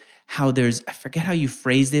was how I forget how you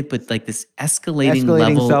phrased it, but like this escalating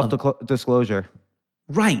level self-disclosure.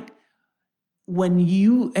 Right. When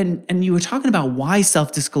you and you were talking about why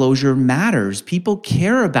self-disclosure matters. People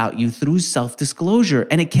care about you through self-disclosure.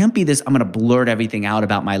 And it can't be this, I'm going to blurt everything out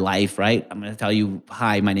about my life, right? I'm going to tell you,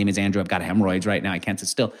 hi, my name is Andrew. I've got hemorrhoids right now. I can't sit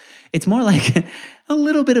still. It's more like a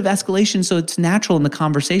little bit of escalation, so it's natural in the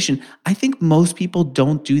conversation. I think most people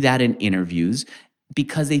don't do that in interviews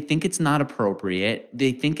because they think it's not appropriate.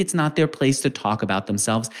 They think it's not their place to talk about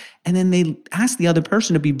themselves. And then they ask the other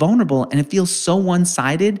person to be vulnerable, and it feels so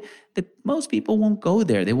one-sided that most people won't go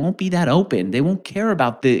there. They won't be that open. They won't care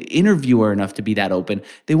about the interviewer enough to be that open.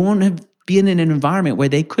 They won't be in an environment where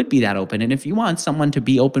they could be that open. And if you want someone to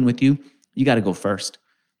be open with you, you got to go first.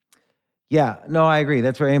 Yeah, no, I agree.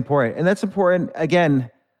 That's very important. And that's important. Again,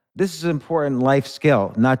 this is an important life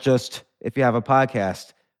skill, not just if you have a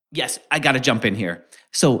podcast. Yes, I got to jump in here.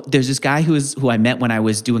 So there's this guy who I met when I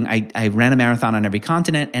was I ran a marathon on every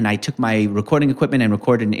continent, and I took my recording equipment and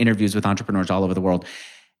recorded interviews with entrepreneurs all over the world.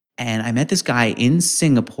 And I met this guy in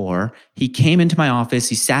Singapore. He came into my office.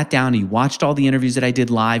 He sat down. He watched all the interviews that I did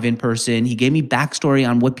live in person. He gave me backstory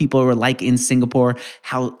on what people were like in Singapore,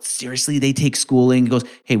 how seriously they take schooling. He goes,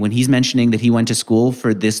 hey, when he's mentioning that he went to school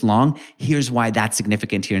for this long, here's why that's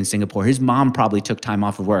significant here in Singapore. His mom probably took time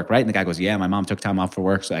off of work, right? And the guy goes, yeah, my mom took time off for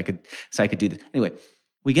work so I could do this. Anyway,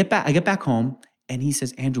 I get back home, And he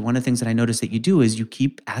says, Andrew, one of the things that I noticed that you do is you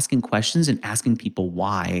keep asking questions and asking people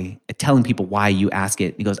why, telling people why you ask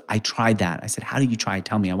it. He goes, I tried that. I said, how do you try it?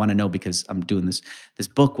 Tell me. I want to know because I'm doing this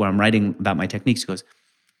book where I'm writing about my techniques. He goes,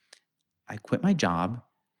 I quit my job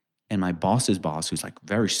and my boss's boss, who's like a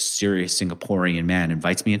very serious Singaporean man,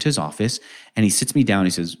 invites me into his office and he sits me down.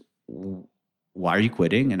 He says, why are you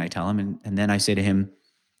quitting? And I tell him, and then I say to him,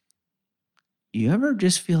 you ever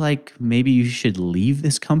just feel like maybe you should leave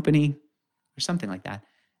this company? Or something like that.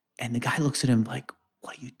 And the guy looks at him like,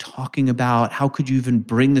 what are you talking about? How could you even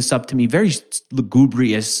bring this up to me? Very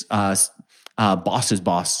lugubrious boss's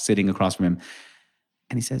boss sitting across from him.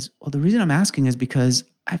 And he says, well, the reason I'm asking is because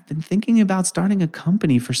I've been thinking about starting a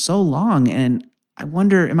company for so long. And I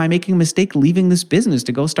wonder, am I making a mistake leaving this business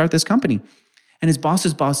to go start this company? And his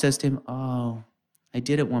boss's boss says to him, oh, I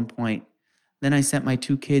did at one point. Then I sent my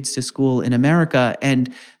 2 kids to school in America.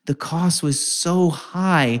 And the cost was so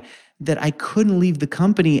high that I couldn't leave the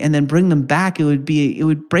company and then bring them back. It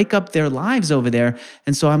would break up their lives over there.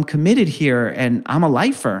 And so I'm committed here and I'm a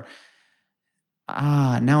lifer.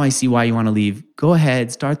 Now I see why you want to leave. Go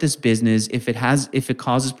ahead, start this business. If it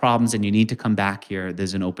causes problems and you need to come back here,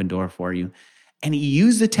 there's an open door for you. And he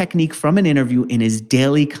used the technique from an interview in his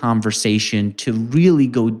daily conversation to really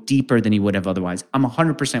go deeper than he would have otherwise. I'm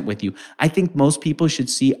 100% with you. I think most people should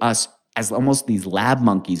see us as almost these lab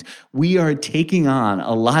monkeys. We are taking on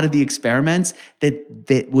a lot of the experiments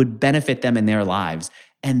that would benefit them in their lives.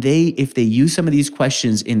 And if they use some of these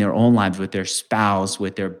questions in their own lives with their spouse,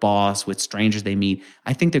 with their boss, with strangers they meet,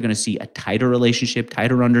 I think they're going to see a tighter relationship,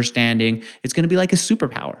 tighter understanding. It's going to be like a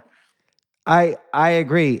superpower. I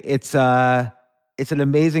agree. It's an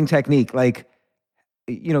amazing technique. Like,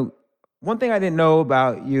 one thing I didn't know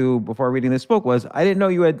about you before reading this book was I didn't know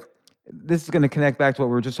you had. This is going to connect back to what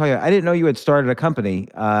we were just talking about. I didn't know you had started a company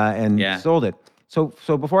and sold it. So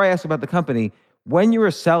before I ask about the company, when you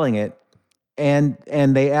were selling it, and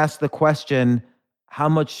they asked the question, how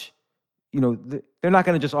much, they're not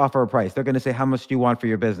going to just offer a price. They're going to say, how much do you want for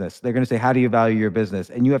your business? They're going to say, how do you value your business?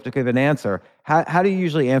 And you have to give an answer. How do you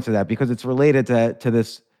usually answer that? Because it's related to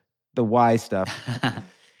the why stuff.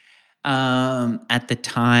 At the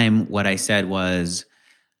time, what I said was,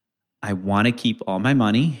 I want to keep all my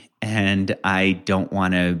money and I don't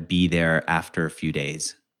want to be there after a few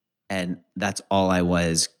days. And that's all I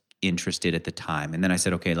was interested at the time. And then I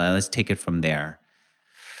said, okay, let's take it from there.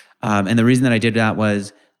 And the reason that I did that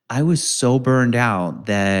was I was so burned out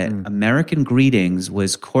that American Greetings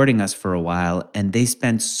was courting us for a while, and they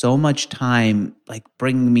spent so much time like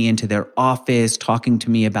bringing me into their office, talking to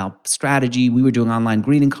me about strategy. We were doing online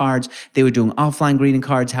greeting cards. They were doing offline greeting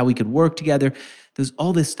cards, how we could work together. There's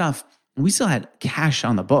all this stuff. And we still had cash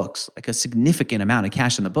on the books, like a significant amount of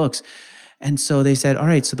cash on the books. And so they said, all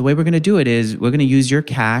right, so the way we're going to do it is we're going to use your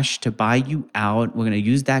cash to buy you out. We're going to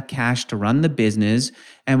use that cash to run the business.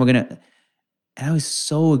 And and I was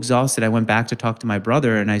so exhausted. I went back to talk to my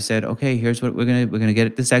brother and I said, okay, here's what we're going to get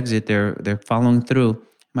at this exit. They're following through.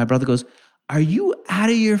 My brother goes, are you out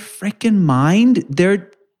of your freaking mind?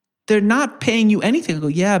 They're not paying you anything. I go,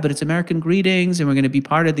 yeah, but it's American Greetings and we're going to be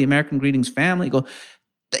part of the American Greetings family. I go,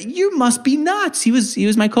 you must be nuts. He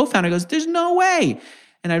was my co-founder. He goes, there's no way.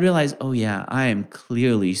 And I realized, oh yeah, I am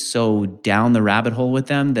clearly so down the rabbit hole with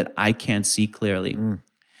them that I can't see clearly.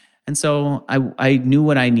 And so I knew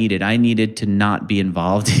what I needed. I needed to not be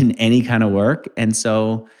involved in any kind of work. And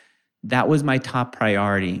so that was my top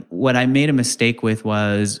priority. What I made a mistake with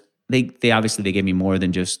was they gave me more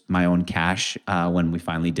than just my own cash when we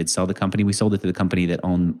finally did sell the company. We sold it to the company that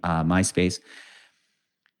owned MySpace.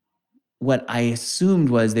 What I assumed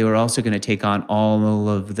was they were also going to take on all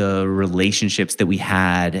of the relationships that we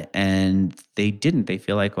had, and they didn't. They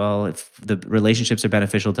feel like, well, if the relationships are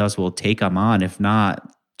beneficial to us, we'll take them on. If not,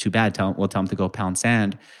 too bad. We'll tell them to go pound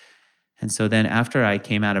sand. And so then after I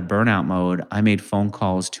came out of burnout mode, I made phone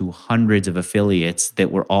calls to hundreds of affiliates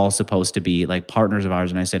that were all supposed to be like partners of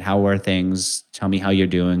ours. And I said, how are things? Tell me how you're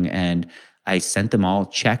doing. And I sent them all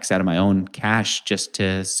checks out of my own cash just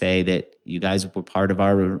to say that you guys were part of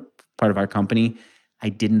our company. I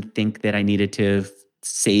didn't think that I needed to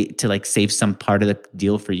save some part of the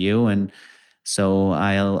deal for you. And so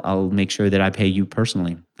I'll make sure that I pay you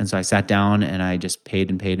personally. And so I sat down and I just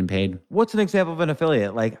paid and paid and paid. What's an example of an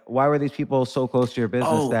affiliate? Like, why were these people so close to your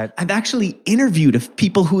business that... I've actually interviewed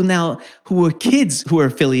people who were kids who are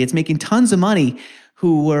affiliates making tons of money,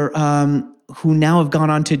 who now have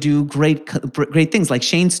gone on to do great things. Like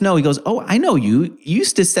Shane Snow, he goes, oh, I know you. You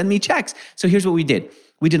used to send me checks. So here's what we did.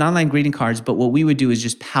 We did online greeting cards, but what we would do is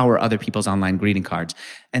just power other people's online greeting cards.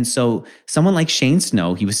 And so someone like Shane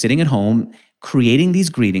Snow, he was sitting at home creating these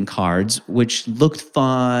greeting cards, which looked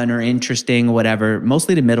fun or interesting or whatever,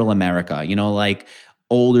 mostly to middle America, like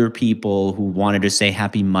older people who wanted to say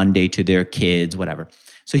happy Monday to their kids, whatever.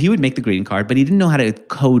 So he would make the greeting card, but he didn't know how to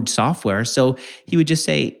code software. So he would just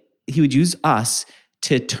say, he would use us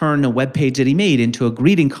to turn a web page that he made into a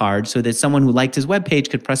greeting card so that someone who liked his web page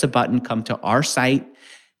could press a button, come to our site,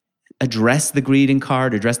 address the greeting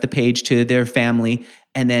card, address the page to their family,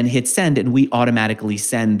 and then hit send, and we automatically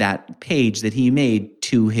send that page that he made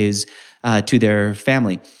to his to their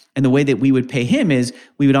family. And the way that we would pay him is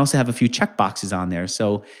we would also have a few checkboxes on there.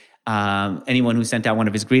 So anyone who sent out one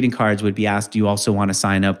of his greeting cards would be asked, do you also want to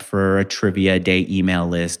sign up for a trivia day email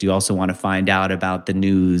list? Do you also want to find out about the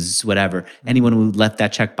news, whatever? Anyone who left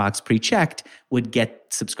that checkbox pre-checked would get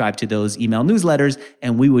subscribed to those email newsletters,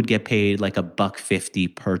 and we would get paid like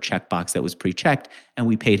 $1.50 per checkbox that was pre-checked, and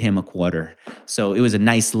we paid him a quarter. So it was a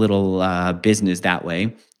nice little business that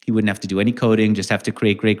way. He wouldn't have to do any coding, just have to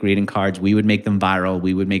create great greeting cards. We would make them viral.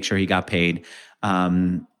 We would make sure he got paid.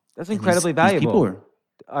 That's incredibly valuable. These people were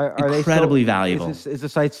are incredibly they still, valuable. Is the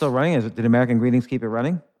site still running? Did American Greetings keep it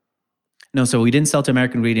running? No, so we didn't sell to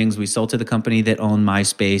American Greetings. We sold to the company that owned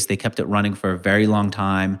MySpace. They kept it running for a very long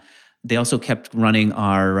time. They also kept running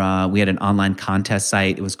our, we had an online contest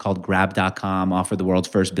site. It was called grab.com, offered the world's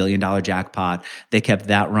first $1 billion jackpot. They kept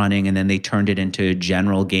that running, and then they turned it into a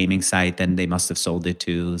general gaming site. Then they must have sold it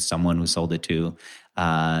to someone who sold it to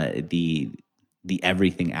the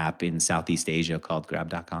everything app in Southeast Asia called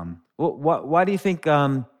grab.com. Well, why do you think,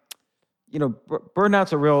 burnout's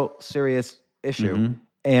a real serious issue? Mm-hmm.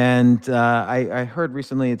 And I heard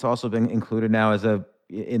recently it's also been included now as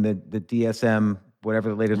in the DSM, whatever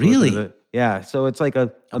the latest. Really? Yeah. So it's like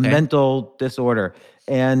a mental disorder,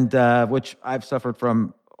 and which I've suffered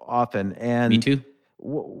from often. And me too.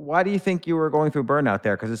 Why do you think you were going through burnout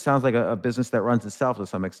there? Because it sounds like a business that runs itself to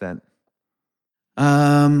some extent.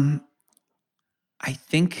 I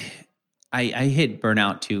think I hit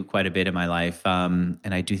burnout too quite a bit in my life, and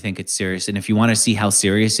I do think it's serious. And if you want to see how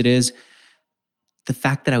serious it is, the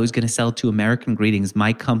fact that I was going to sell to American Greetings,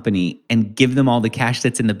 my company, and give them all the cash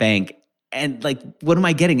that's in the bank, and like, what am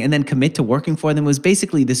I getting? And then commit to working for them was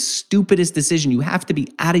basically the stupidest decision. You have to be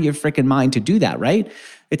out of your freaking mind to do that, right?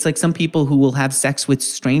 It's like some people who will have sex with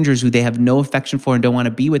strangers who they have no affection for and don't want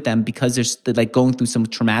to be with them because they're like going through some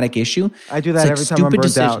traumatic issue. I do that every time I'm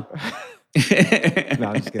burnt out. No,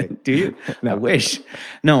 I'm just kidding. Do you? No. I wish.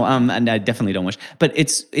 No, and I definitely don't wish. But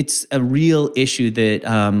it's a real issue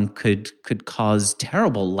that could cause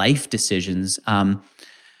terrible life decisions.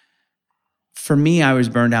 For me, I was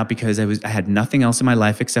burned out because I had nothing else in my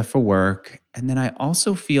life except for work, and then I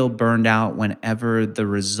also feel burned out whenever the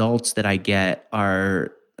results that I get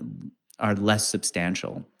are less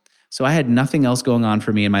substantial. So I had nothing else going on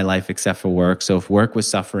for me in my life except for work. So if work was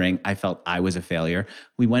suffering, I felt I was a failure.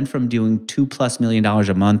 We went from doing $2+ million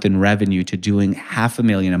a month in revenue to doing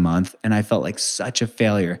 $500,000 a month. And I felt like such a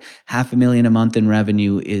failure. $500,000 a month in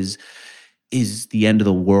revenue is the end of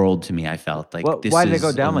the world to me. I felt like why did it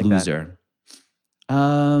go down like that?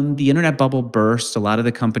 The internet bubble burst. A lot of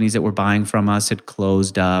the companies that were buying from us had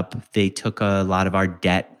closed up. They took a lot of our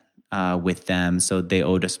debt with them. So they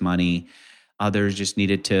owed us money. Others just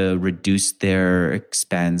needed to reduce their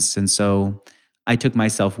expense. And so I took my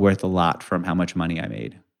self-worth a lot from how much money I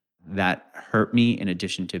made. That hurt me in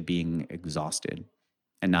addition to being exhausted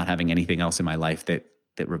and not having anything else in my life that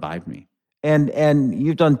revived me. And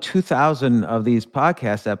you've done 2,000 of these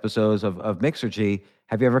podcast episodes of Mixergy.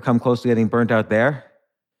 Have you ever come close to getting burnt out there?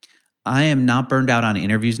 I am not burned out on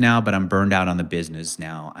interviews now, but I'm burned out on the business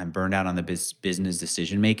now. I'm burned out on the business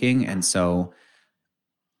decision-making. And so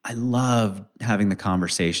I love having the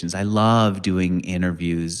conversations. I love doing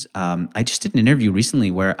interviews. I just did an interview recently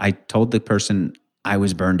where I told the person I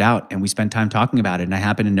was burned out, and we spent time talking about it. And I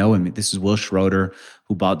happen to know him. This is Will Schroeder,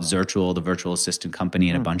 who bought Zirtual, the virtual assistant company,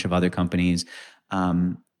 and a bunch of other companies.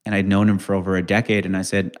 And I'd known him for over a decade. And I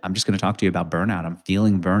said, I'm just going to talk to you about burnout. I'm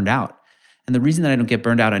feeling burned out. And the reason that I don't get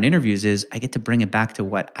burned out on interviews is I get to bring it back to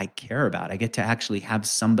what I care about. I get to actually have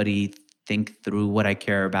somebody think through what I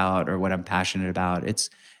care about or what I'm passionate about. It's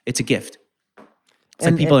a gift. It's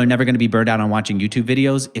like people are never going to be burned out on watching YouTube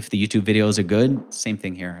videos. If the YouTube videos are good, same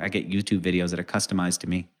thing here. I get YouTube videos that are customized to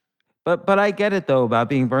me. But I get it though about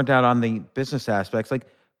being burnt out on the business aspects. Like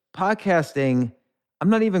podcasting, I'm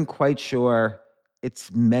not even quite sure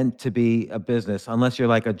it's meant to be a business unless you're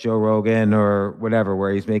like a Joe Rogan or whatever,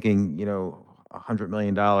 where he's making, $100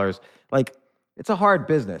 million. Like it's a hard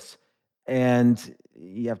business, and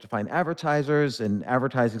you have to find advertisers, and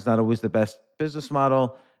advertising is not always the best business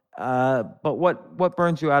model. But what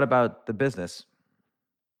burns you out about the business?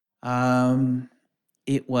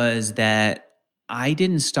 It was that I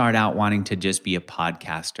didn't start out wanting to just be a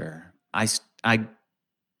podcaster.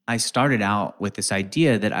 I started out with this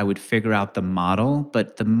idea that I would figure out the model,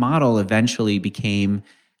 but the model eventually became,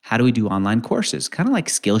 how do we do online courses? Kind of like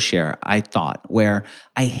Skillshare, I thought, where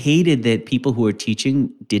I hated that people who were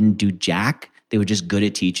teaching didn't do jack. They were just good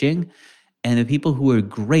at teaching. And the people who were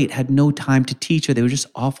great had no time to teach, or they were just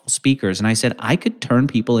awful speakers. And I said, I could turn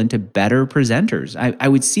people into better presenters. I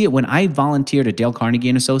would see it when I volunteered at Dale Carnegie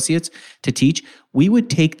and Associates to teach. We would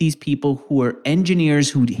take these people who were engineers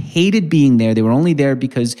who hated being there. They were only there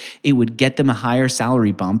because it would get them a higher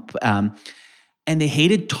salary bump. And they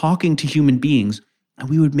hated talking to human beings. And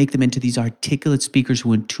we would make them into these articulate speakers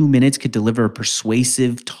who in 2 minutes could deliver a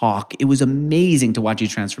persuasive talk. It was amazing to watch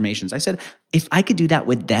these transformations. I said, if I could do that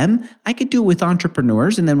with them, I could do it with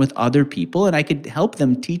entrepreneurs and then with other people, and I could help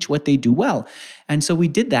them teach what they do well. And so we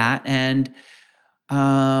did that, and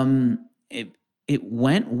it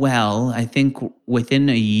went well. I think within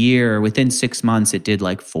a year, within 6 months, it did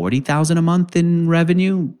like $40,000 a month in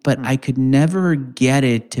revenue, but I could never get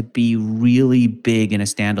it to be really big in a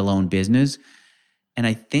standalone business. And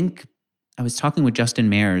I think I was talking with Justin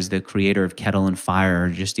Mayers, the creator of Kettle and Fire,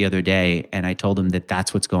 just the other day, and I told him that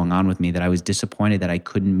that's what's going on with me, that I was disappointed that I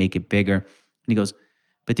couldn't make it bigger. And he goes,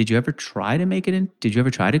 but did you ever try to make it in? Did you ever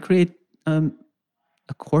try to create a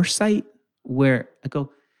course site? Where I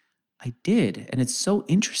go, I did. And it's so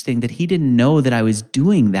interesting that he didn't know that I was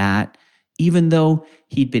doing that, even though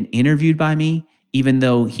he'd been interviewed by me, even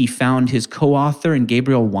though he found his co-author in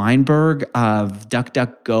Gabriel Weinberg of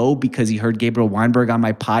DuckDuckGo because he heard Gabriel Weinberg on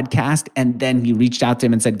my podcast. And then he reached out to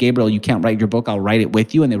him and said, Gabriel, you can't write your book. I'll write it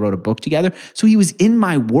with you. And they wrote a book together. So he was in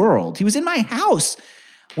my world. He was in my house.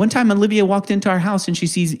 One time Olivia walked into our house and she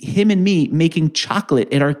sees him and me making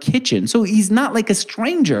chocolate at our kitchen. So he's not like a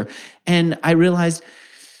stranger. And I realized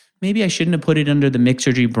maybe I shouldn't have put it under the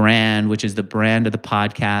Mixergy brand, which is the brand of the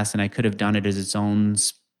podcast. And I could have done it as its own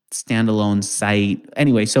standalone site.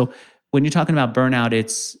 Anyway, so when you're talking about burnout,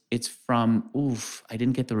 it's from, I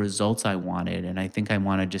didn't get the results I wanted. And I think I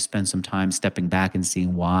want to just spend some time stepping back and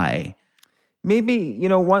seeing why. Maybe,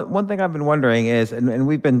 one thing I've been wondering is, and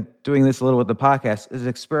we've been doing this a little with the podcast, is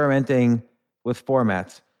experimenting with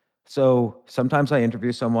formats. So sometimes I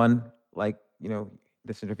interview someone like,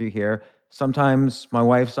 this interview here. Sometimes my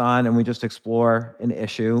wife's on and we just explore an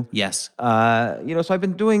issue. Yes. So I've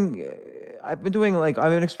been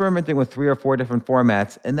experimenting with 3 or 4 different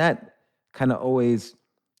formats, and that kind of always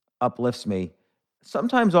uplifts me.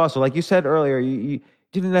 Sometimes also, like you said earlier, you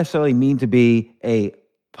didn't necessarily mean to be a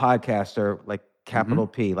podcaster, like capital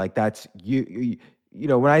P, like that's you.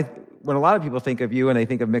 When a lot of people think of you and they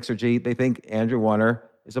think of Mixergy, they think Andrew Warner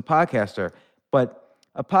is a podcaster, but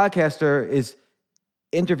a podcaster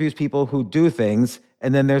interviews people who do things,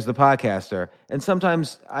 and then there's the podcaster. And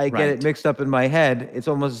sometimes I get it mixed up in my head. It's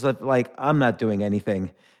almost like I'm not doing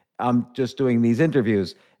anything. I'm just doing these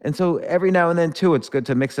interviews. And so every now and then too, it's good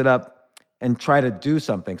to mix it up and try to do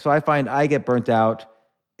something. So I find I get burnt out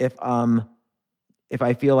if I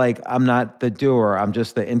feel like I'm not the doer, I'm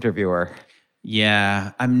just the interviewer.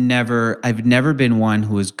 Yeah, I've never been one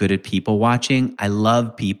who is good at people watching. I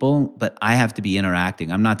love people, but I have to be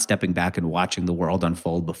interacting. I'm not stepping back and watching the world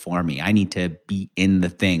unfold before me. I need to be in the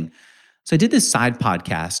thing. So I did this side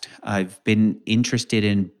podcast. I've been interested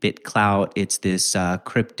in BitClout. It's this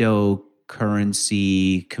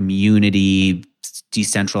cryptocurrency community,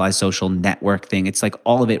 decentralized social network thing. It's like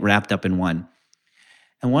all of it wrapped up in one.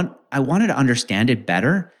 And I wanted to understand it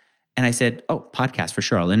better. And I said, podcast for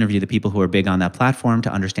sure. I'll interview the people who are big on that platform to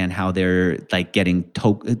understand how they're like getting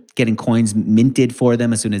coins minted for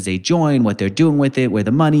them as soon as they join, what they're doing with it, where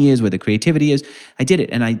the money is, where the creativity is. I did it,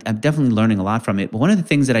 and I'm definitely learning a lot from it. But one of the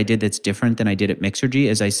things that I did that's different than I did at Mixergy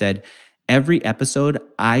is I said, every episode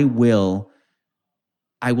I will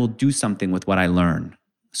do something with what I learn.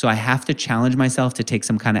 So I have to challenge myself to take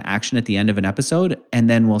some kind of action at the end of an episode, and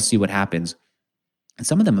then we'll see what happens. And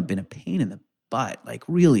some of them have been a pain in the butt, like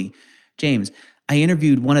really. James, I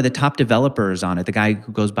interviewed one of the top developers on it, the guy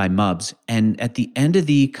who goes by Mubs. And at the end of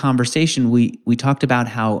the conversation, we talked about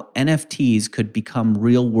how NFTs could become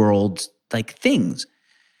real world like things.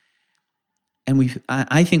 And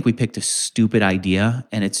I think we picked a stupid idea,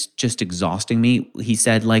 and it's just exhausting me. He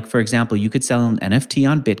said, like, for example, you could sell an NFT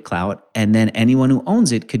on BitClout, and then anyone who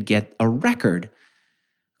owns it could get a record.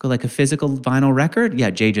 Go like a physical vinyl record? Yeah,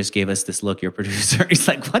 Jay just gave us this look, your producer. He's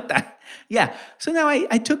like, what the? Yeah. So now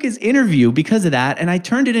I took his interview because of that, and I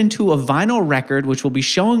turned it into a vinyl record, which will be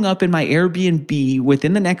showing up in my Airbnb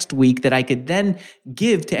within the next week that I could then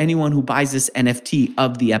give to anyone who buys this NFT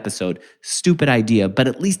of the episode. Stupid idea, but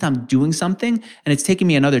at least I'm doing something, and it's taking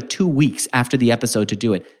me another 2 weeks after the episode to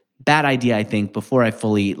do it. bad idea, I think. Before I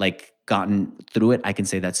fully like gotten through it, I can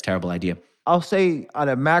say that's a terrible idea. I'll say on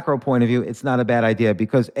a macro point of view, it's not a bad idea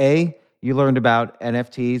because A, you learned about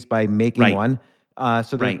NFTs by making Right. one.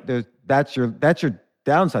 So Right. that's your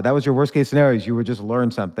downside. That was your worst case scenario is you would just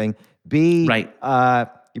learn something. B, Right.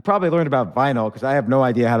 You probably learned about vinyl because I have no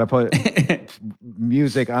idea how to put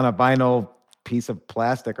music on a vinyl piece of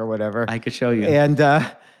plastic or whatever. I could show you. And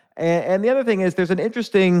the other thing is there's an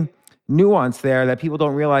interesting nuance there that people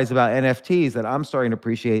don't realize about NFTs that I'm starting to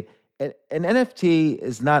appreciate. An NFT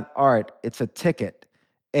is not art, it's a ticket.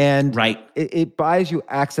 And Right. it buys you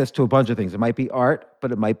access to a bunch of things. It might be art,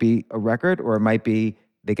 but it might be a record, or it might be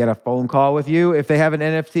they get a phone call with you if they have an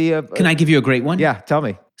NFT. Can I give you a great one? Yeah, tell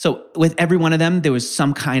me. So with every one of them, there was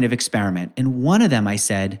some kind of experiment. And one of them I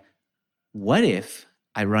said, what if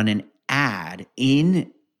I run an ad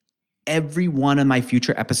in every one of my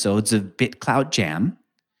future episodes of BitClout Jam?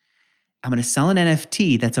 I'm going to sell an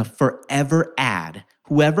NFT that's a forever ad.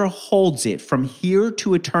 Whoever holds it from here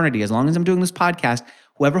to eternity, as long as I'm doing this podcast,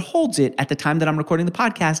 whoever holds it at the time that I'm recording the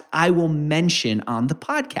podcast, I will mention on the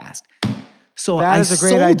podcast. So That is a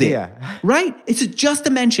great sold idea. it, right? It's just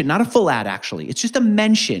a mention, not a full ad, actually. It's just a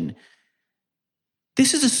mention.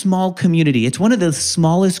 This is a small community. It's one of the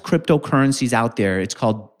smallest cryptocurrencies out there. It's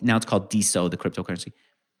called DeSo, the cryptocurrency.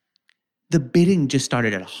 The bidding just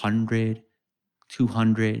started at 100,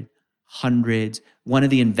 200, hundreds. One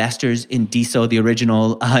of the investors in DeSo, the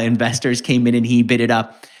original investors, came in and he bid it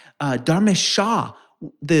up. Dharmesh Shah,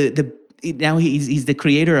 now he's the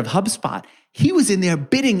creator of HubSpot. He was in there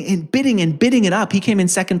bidding it up. He came in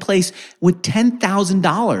second place with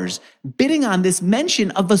 $10,000, bidding on this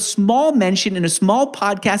mention of a small mention in a small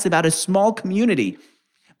podcast about a small community.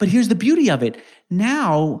 But here's the beauty of it.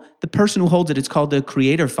 Now, the person who holds it, it's called the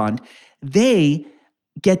Creator Fund, they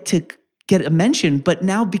get to get a mention, but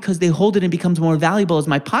now because they hold it and becomes more valuable, as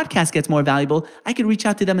my podcast gets more valuable, I can reach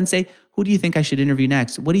out to them and say, who do you think I should interview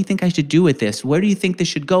next? What do you think I should do with this? Where do you think this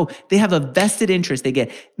should go? They have a vested interest. They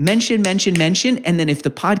get mention. And then if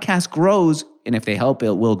the podcast grows, and if they help,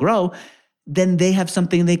 it will grow, then they have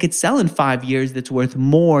something they could sell in 5 years that's worth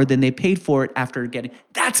more than they paid for it after getting.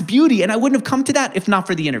 That's beauty. And I wouldn't have come to that if not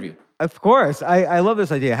for the interview. Of course. I love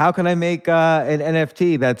this idea. How can I make an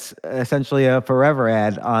NFT that's essentially a forever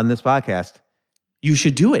ad on this podcast? You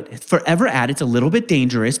should do it. Forever ad. It's a little bit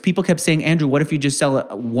dangerous. People kept saying, Andrew, what if you just sell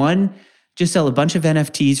a bunch of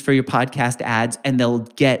NFTs for your podcast ads and they'll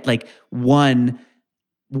get like one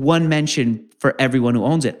mention for everyone who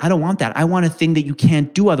owns it. I don't want that. I want a thing that you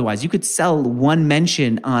can't do otherwise. You could sell one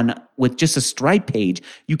mention with just a Stripe page.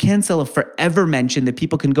 You can sell a forever mention that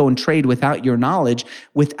people can go and trade without your knowledge,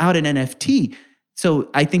 without an NFT. So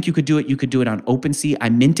I think you could do it. You could do it on OpenSea. I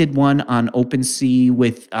minted one on OpenSea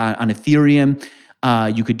on Ethereum.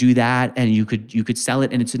 You could do that, and you could sell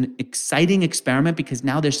it. And it's an exciting experiment because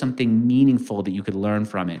now there's something meaningful that you could learn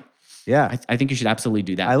from it. Yeah. I think you should absolutely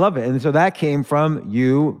do that. I love it. And so that came from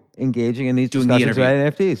you engaging in these discussions about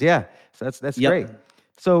NFTs. Yeah. So that's great.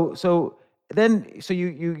 So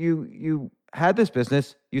you had this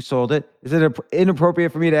business, you sold it. Is it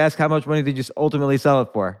inappropriate for me to ask how much money did you ultimately sell it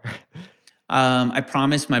for? I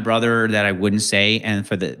promised my brother that I wouldn't say, and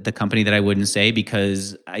for the company that I wouldn't say,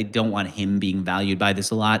 because I don't want him being valued by this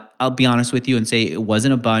a lot. I'll be honest with you and say it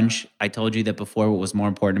wasn't a bunch. I told you that before. What was more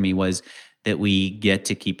important to me was that we get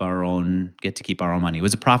to keep our own money. It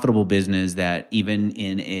was a profitable business that even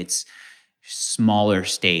in its smaller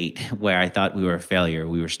state where I thought we were a failure,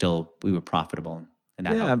 we were profitable. And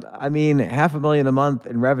that helped. I mean, $500,000 a month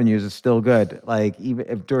in revenues is still good. Like even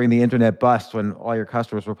if during the internet bust when all your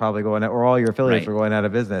customers were probably going out, or all your affiliates were going out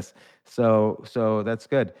of business. So that's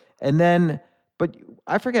good. And then, but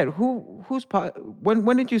I forget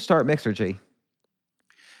when did you start Mixergy?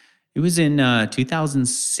 It was in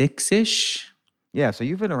 2006-ish. Yeah, so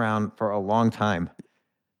you've been around for a long time.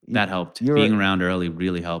 That helped. Being around early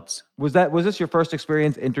really helps. Was this your first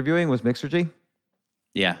experience interviewing? Was Mixergy?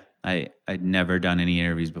 Yeah, I'd never done any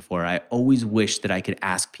interviews before. I always wished that I could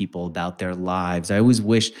ask people about their lives. I always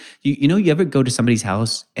wished, you ever go to somebody's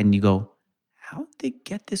house and you go, how did they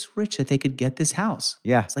get this rich that they could get this house?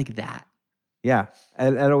 Yeah. It's like that. Yeah,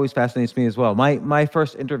 and that always fascinates me as well. My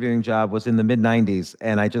first interviewing job was in the mid-90s,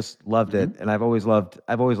 and I just loved it. And I've always loved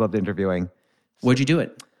interviewing. Where'd you do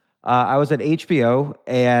it? I was at HBO,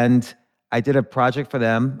 and I did a project for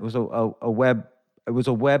them. It was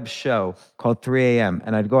a web show called 3 a.m.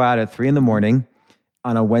 And I'd go out at 3 a.m.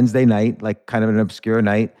 on a Wednesday night, like kind of an obscure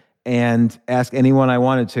night, and ask anyone I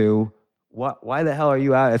wanted to, why the hell are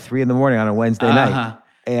you out at 3 a.m. on a Wednesday night?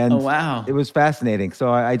 And wow, it was fascinating.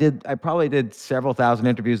 So I probably did several thousand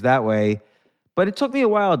interviews that way, but it took me a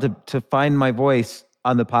while to find my voice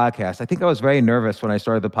on the podcast. I think I was very nervous when I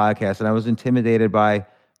started the podcast, and I was intimidated by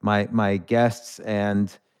my guests,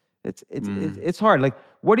 and it's hard. Like,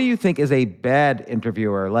 what do you think is a bad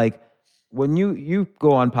interviewer? Like, when you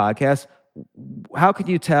go on podcasts, how can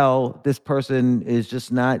you tell this person is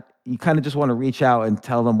just not? You kind of just want to reach out and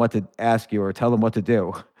tell them what to ask you or tell them what to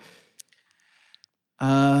do.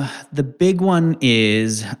 The big one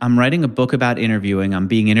is I'm writing a book about interviewing. I'm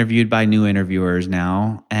being interviewed by new interviewers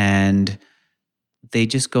now, and they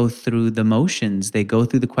just go through the motions. They go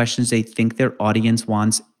through the questions they think their audience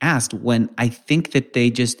wants asked. When I think that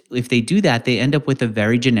if they do that, they end up with a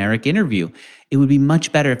very generic interview. It would be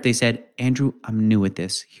much better if they said, Andrew, I'm new at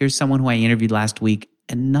this. Here's someone who I interviewed last week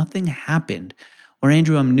and nothing happened. Or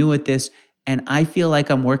Andrew, I'm new at this and I feel like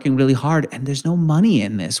I'm working really hard and there's no money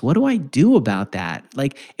in this. What do I do about that?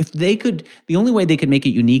 Like, if they could, the only way they could make it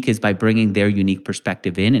unique is by bringing their unique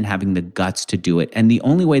perspective in and having the guts to do it. And the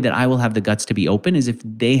only way that I will have the guts to be open is if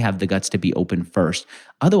they have the guts to be open first.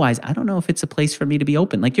 Otherwise, I don't know if it's a place for me to be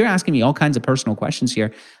open. Like, you're asking me all kinds of personal questions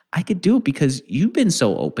here. I could do it because you've been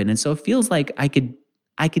so open. And so it feels like I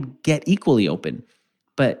could get equally open,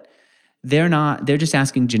 but they're not. They're just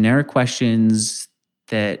asking generic questions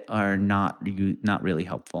that are not really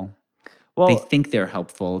helpful. Well, they think they're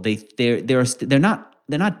helpful. They're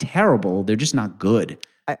not terrible. They're just not good.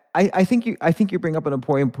 I think you bring up an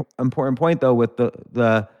important point though with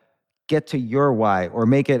the get to your why or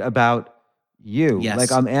make it about you. Yes.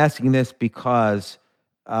 Like, I'm asking this because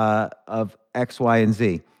of X, Y, and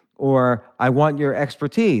Z, or I want your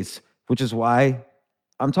expertise, which is why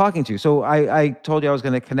I'm talking to you. So I told you I was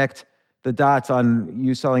going to connect the dots on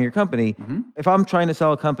you selling your company. Mm-hmm. If I'm trying to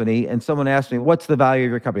sell a company and someone asks me, what's the value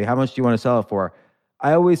of your company? How much do you want to sell it for?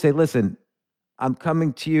 I always say, listen, I'm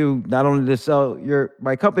coming to you not only to sell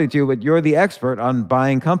my company to you, but you're the expert on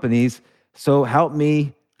buying companies. So help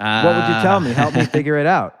me. What would you tell me? Help me figure it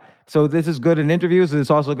out. So this is good in interviews. And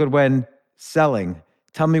it's also good when selling.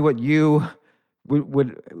 Tell me what you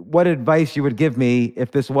what advice you would give me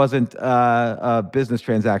if this wasn't a business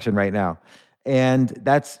transaction right now. And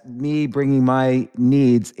that's me bringing my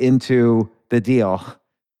needs into the deal.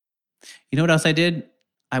 You know what else I did?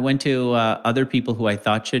 I went to other people who I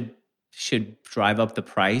thought should drive up the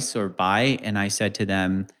price or buy. And I said to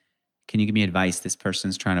them, can you give me advice? This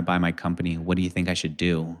person's trying to buy my company. What do you think I should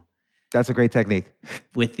do? That's a great technique.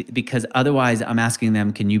 Because otherwise I'm asking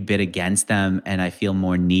them, can you bid against them? And I feel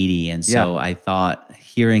more needy. And so I thought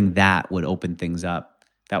hearing that would open things up.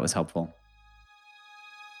 That was helpful.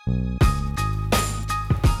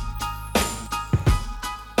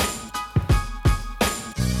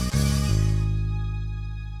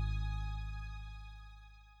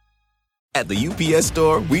 At the UPS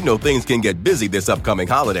Store, we know things can get busy this upcoming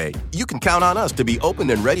holiday. You can count on us to be open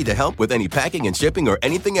and ready to help with any packing and shipping or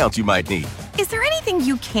anything else you might need. Is there anything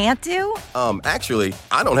you can't do? Actually,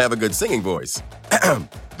 I don't have a good singing voice.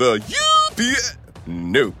 The UPS...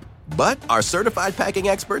 Nope. But our certified packing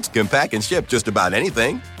experts can pack and ship just about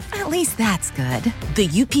anything. At least that's good. The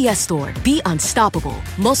UPS Store. Be unstoppable.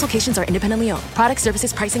 Most locations are independently owned. Product,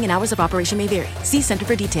 services, pricing, and hours of operation may vary. See Center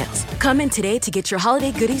for details. Come in today to get your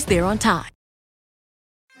holiday goodies there on time.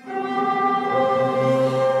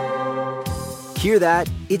 Hear that?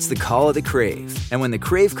 It's the call of the Crave. And when the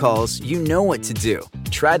Crave calls, you know what to do.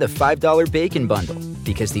 Try the $5 Bacon Bundle.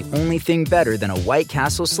 Because the only thing better than a White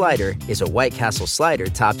Castle slider is a White Castle slider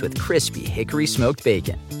topped with crispy hickory smoked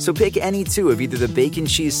bacon. So pick any two of either the Bacon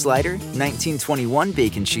Cheese Slider, 1921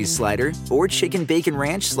 Bacon Cheese Slider, or Chicken Bacon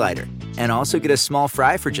Ranch Slider. And also get a small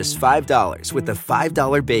fry for just $5 with the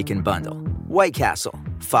 $5 Bacon Bundle. White Castle.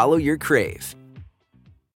 Follow your Crave.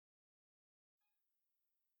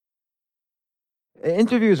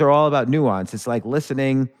 Interviews are all about nuance. It's like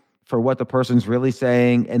listening for what the person's really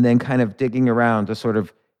saying and then kind of digging around to sort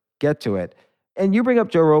of get to it. And you bring up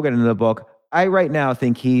Joe Rogan in the book. I right now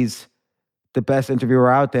think he's the best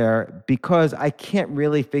interviewer out there because I can't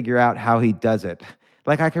really figure out how he does it.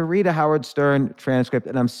 Like, I can read a Howard Stern transcript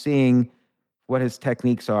and I'm seeing what his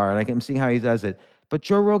techniques are and I can see how he does it. But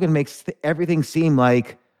Joe Rogan makes everything seem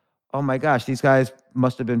like, oh my gosh, these guys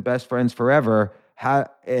must have been best friends forever.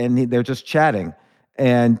 They're just chatting.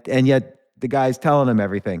 And yet the guy's telling him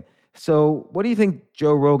everything. So what do you think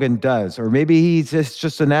Joe Rogan does? Or maybe he's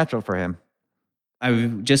just a natural for him. I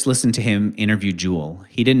just listened to him interview Jewel.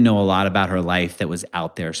 He didn't know a lot about her life that was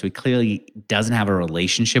out there. So he clearly doesn't have a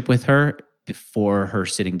relationship with her before her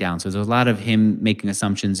sitting down. So there's a lot of him making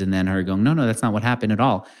assumptions and then her going, no, that's not what happened at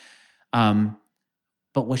all.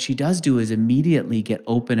 But what she does do is immediately get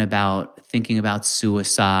open about thinking about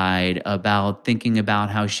suicide, about thinking about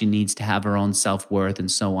how she needs to have her own self-worth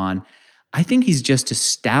and so on. I think he's just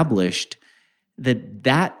established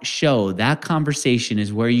that show, that conversation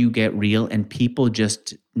is where you get real, and people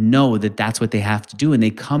just know that that's what they have to do. And they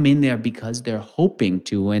come in there because they're hoping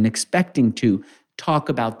to and expecting to talk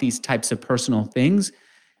about these types of personal things.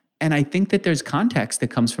 And I think that there's context that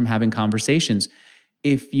comes from having conversations.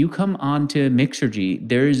 If you come on to Mixergy,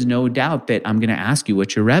 there is no doubt that I'm going to ask you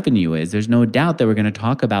what your revenue is. There's no doubt that we're going to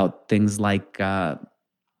talk about things like,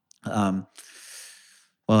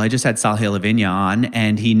 well, I just had Sahil Lavinia on,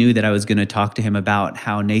 and he knew that I was going to talk to him about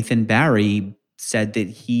how Nathan Barry said that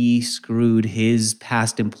he screwed his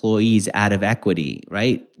past employees out of equity,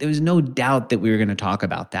 right? There was no doubt that we were going to talk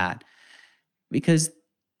about that because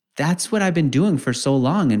that's what I've been doing for so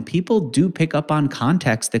long. And people do pick up on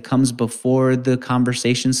context that comes before the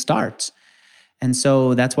conversation starts. And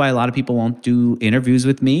so that's why a lot of people won't do interviews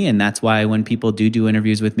with me. And that's why when people do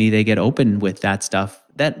interviews with me, they get open with that stuff.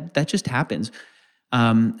 That just happens.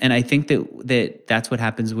 And I think that's what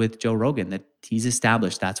happens with Joe Rogan, that he's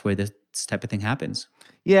established that's where this type of thing happens.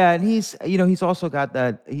 Yeah, and he's also got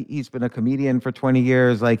that, he's been a comedian for 20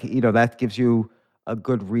 years. Like, that gives you a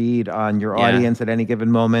good read on your audience at any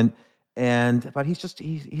given moment. But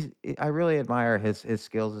he's I really admire his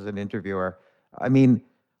skills as an interviewer. I mean,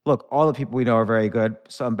 look, all the people we know are very good,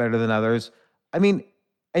 some better than others. I mean,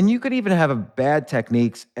 and you could even have a bad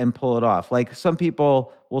techniques and pull it off. Like some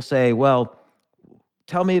people will say, well,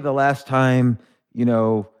 tell me the last time,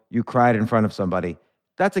 you cried in front of somebody.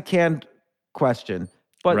 That's a canned question.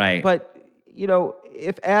 But, right. But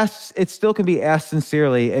if asked, it still can be asked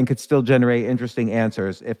sincerely and could still generate interesting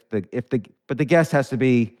answers but the guest has to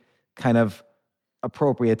be kind of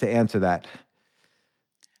appropriate to answer that.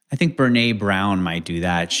 I think Brene Brown might do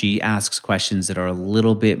that. She asks questions that are a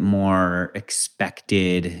little bit more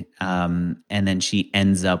expected, and then she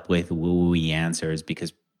ends up with woo-y answers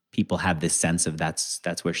because people have this sense of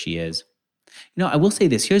that's where she is. I will say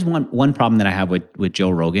this. Here's one problem that I have with Joe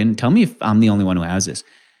Rogan. Tell me if I'm the only one who has this.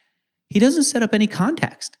 He doesn't set up any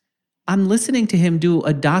context. I'm listening to him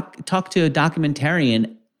talk to a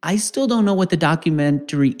documentarian. I still don't know what the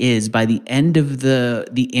documentary is by the end of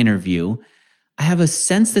the interview. I have a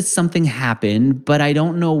sense that something happened, but I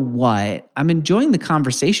don't know what. I'm enjoying the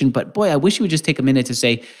conversation, but boy, I wish you would just take a minute to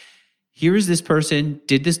say, here is this person,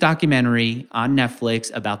 did this documentary on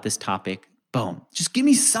Netflix about this topic. Boom. Just give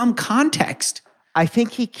me some context. I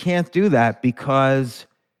think he can't do that because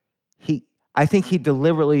I think he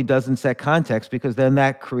deliberately doesn't set context because then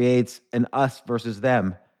that creates an us versus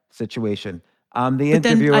them situation. The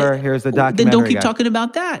interviewer, here's the documentary. Then don't keep talking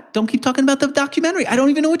about that. Don't keep talking about the documentary. I don't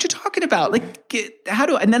even know what you're talking about.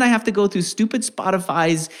 And then I have to go through stupid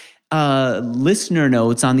Spotify's listener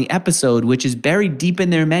notes on the episode, which is buried deep in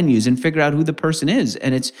their menus, and figure out who the person is.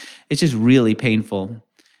 And it's just really painful.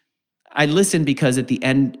 I listen because at the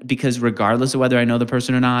end, because regardless of whether I know the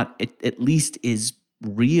person or not, it at least is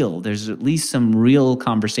real. There's at least some real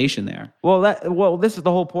conversation there. Well, this is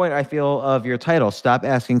the whole point, I feel, of your title, Stop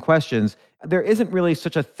Asking Questions. There isn't really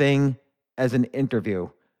such a thing as an interview.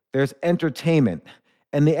 There's entertainment.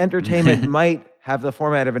 And the entertainment might have the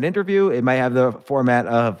format of an interview. It might have the format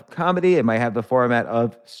of comedy. It might have the format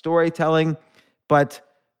of storytelling. But,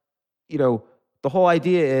 the whole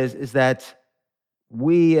idea is that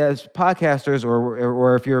we as podcasters,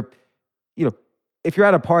 or if you're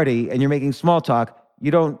at a party and you're making small talk, you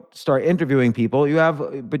don't start interviewing people.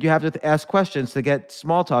 But you have to ask questions to get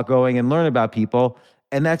small talk going and learn about people.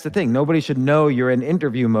 And that's the thing. Nobody should know you're in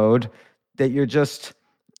interview mode, that you're just,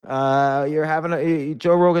 you're having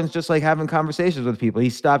Joe Rogan's just like having conversations with people. He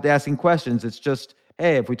stopped asking questions. It's just,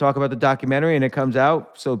 hey, if we talk about the documentary and it comes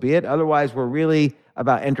out, so be it. Otherwise, we're really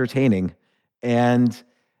about entertaining. And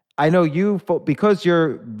I know because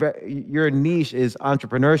your niche is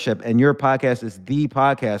entrepreneurship and your podcast is the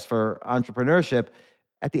podcast for entrepreneurship,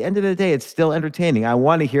 at the end of the day, it's still entertaining. I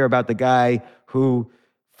want to hear about the guy who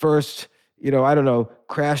first,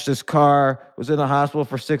 crashed his car, was in the hospital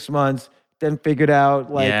for 6 months, then figured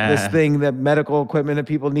out this thing that medical equipment that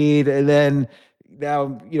people need. And then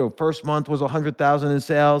now, first month was 100,000 in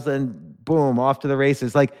sales, and boom, off to the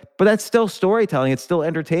races. But that's still storytelling. It's still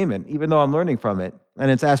entertainment, even though I'm learning from it,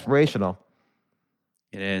 and it's aspirational.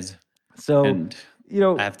 It is. So, and,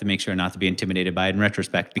 I have to make sure not to be intimidated by it in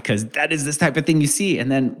retrospect, because that is this type of thing you see.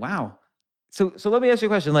 And then, wow. So let me ask you a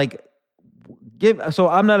question. So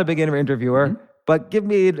I'm not a beginner interviewer, but give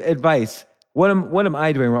me advice. What am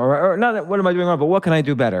I doing wrong? Or not what am I doing wrong, but what can I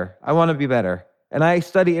do better? I want to be better. And I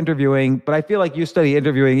study interviewing, but I feel like you study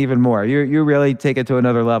interviewing even more. You really take it to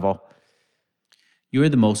another level. You are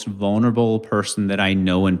the most vulnerable person that I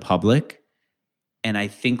know in public. And I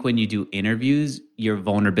think when you do interviews, your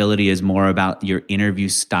vulnerability is more about your interview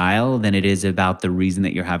style than it is about the reason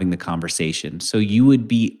that you're having the conversation. So you would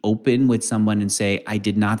be open with someone and say, I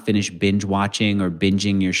did not finish binge watching or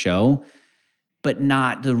binging your show, but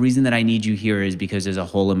not the reason that I need you here is because there's a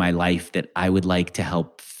hole in my life that I would like to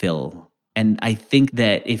help fill. And I think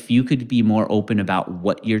that if you could be more open about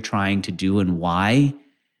what you're trying to do and why,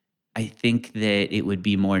 I think that it would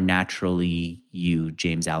be more naturally you,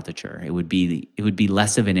 James Altucher. It would be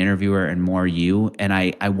less of an interviewer and more you. And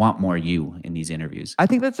I want more you in these interviews. I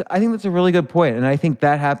think that's a really good point, and I think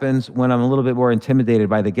that happens when I'm a little bit more intimidated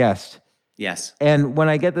by the guest. Yes. And when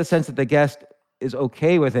I get the sense that the guest is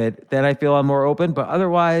okay with it, then I feel I'm more open. But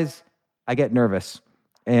otherwise, I get nervous,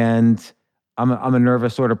 and I'm a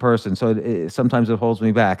nervous sort of person, so sometimes it holds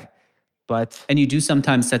me back. And you do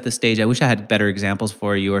sometimes set the stage. I wish I had better examples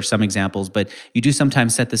for you or some examples, but you do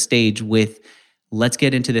sometimes set the stage with, let's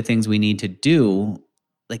get into the things we need to do,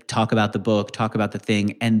 like talk about the book, talk about the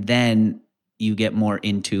thing, and then you get more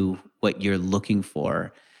into what you're looking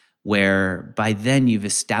for, where by then you've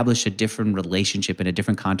established a different relationship in a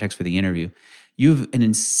different context for the interview. You have an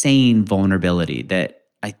insane vulnerability that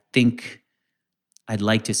I think I'd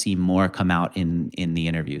like to see more come out in the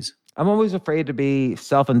interviews. I'm always afraid to be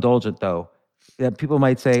self-indulgent, though. That people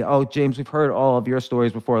might say, oh, James, we've heard all of your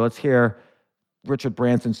stories before. Let's hear Richard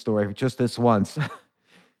Branson's story just this once.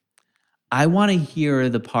 I want to hear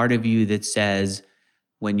the part of you that says,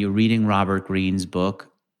 when you're reading Robert Greene's book,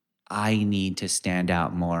 I need to stand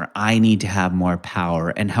out more. I need to have more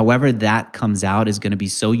power. And however that comes out is going to be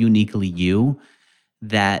so uniquely you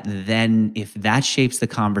that then if that shapes the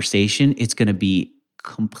conversation, it's going to be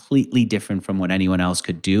completely different from what anyone else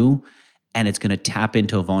could do. And it's going to tap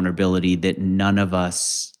into a vulnerability that none of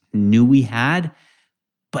us knew we had,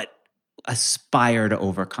 but aspire to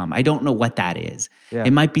overcome. I don't know what that is. Yeah.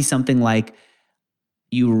 It might be something like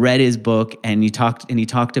you read his book and he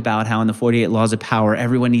talked about how in the 48 Laws of Power,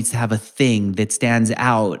 everyone needs to have a thing that stands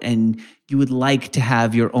out, and you would like to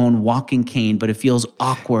have your own walking cane, but it feels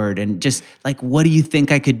awkward. And just like, what do you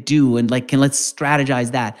think I could do? And like, let's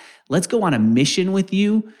strategize that. Let's go on a mission with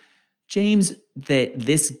you, James, that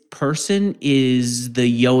this person is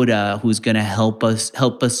the Yoda who's going to help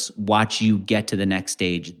us watch you get to the next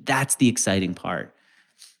stage. That's the exciting part.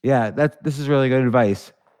 Yeah, this is really good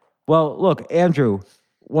advice. Well, look, Andrew,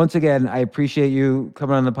 once again, I appreciate you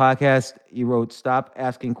coming on the podcast. You wrote Stop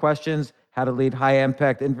Asking Questions, How to Lead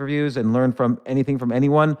High-Impact Interviews and Learn from Anything from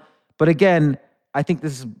Anyone. But again, I think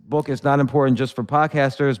this book is not important just for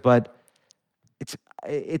podcasters, but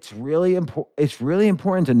it's really important. It's really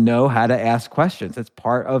important to know how to ask questions. It's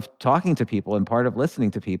part of talking to people and part of listening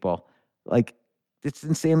to people. Like, it's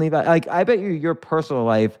insanely like, I bet your personal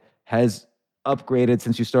life has upgraded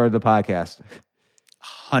since you started the podcast.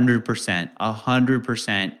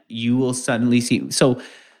 100%. You will suddenly see. So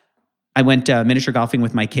I went miniature golfing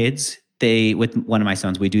with my kids. With one of my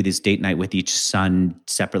sons, we do this date night with each son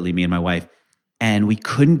separately, me and my wife. And we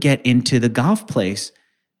couldn't get into the golf place.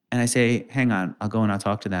 And I say, hang on, I'll go and I'll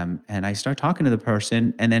talk to them. And I start talking to the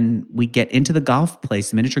person. And then we get into the golf place,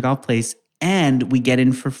 the miniature golf place, and we get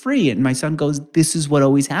in for free. And my son goes, this is what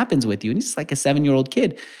always happens with you. And he's like a 7-year-old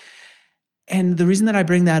kid. And the reason that I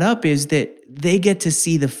bring that up is that they get to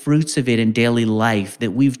see the fruits of it in daily life,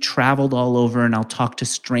 that we've traveled all over and I'll talk to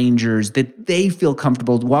strangers, that they feel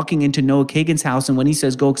comfortable walking into Noah Kagan's house. And when he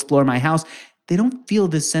says, go explore my house, they don't feel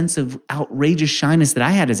this sense of outrageous shyness that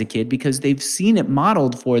I had as a kid because they've seen it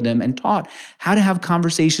modeled for them and taught how to have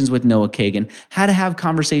conversations with Noah Kagan, how to have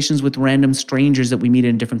conversations with random strangers that we meet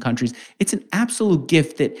in different countries. It's an absolute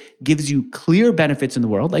gift that gives you clear benefits in the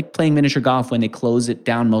world, like playing miniature golf when they close it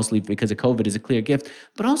down mostly because of COVID is a clear gift,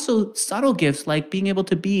 but also subtle gifts like being able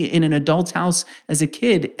to be in an adult's house as a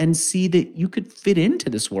kid and see that you could fit into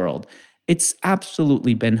this world. It's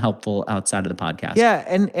absolutely been helpful outside of the podcast. Yeah,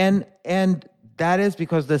 and that is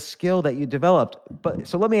because the skill that you developed. But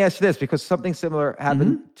so let me ask you this, because something similar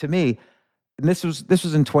happened to me. And this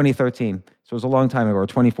was in 2013. So it was a long time ago, or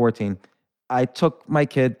 2014. I took my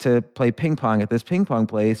kid to play ping pong at this ping pong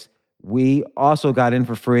place. We also got in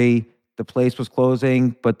for free. The place was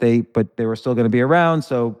closing, but they were still going to be around.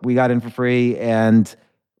 So we got in for free and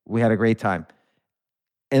we had a great time.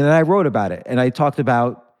 And then I wrote about it and I talked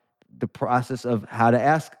about the process of how to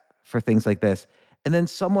ask for things like this. And then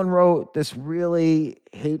someone wrote this really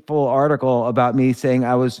hateful article about me saying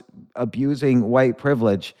I was abusing white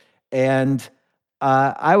privilege. And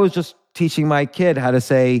I was just teaching my kid how to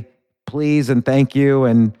say please and thank you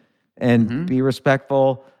and be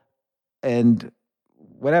respectful and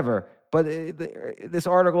whatever. But this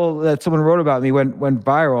article that someone wrote about me went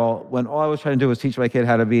viral when all I was trying to do was teach my kid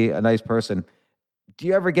how to be a nice person. Do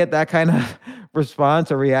you ever get that kind of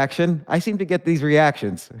response or reaction? I seem to get these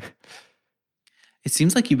reactions. It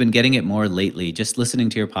seems like you've been getting it more lately. Just listening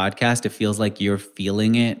to your podcast, it feels like you're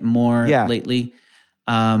feeling it more Yeah. lately.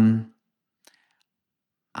 I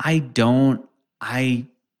don't. I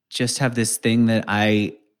just have this thing that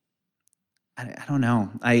I don't know.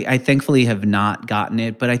 I thankfully have not gotten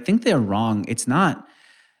it, but I think they're wrong. It's not.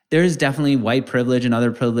 There is definitely white privilege and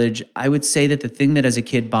other privilege. I would say that the thing that as a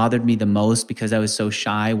kid bothered me the most because I was so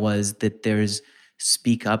shy was that there's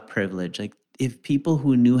speak up privilege. Like if people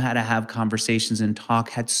who knew how to have conversations and talk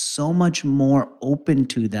had so much more open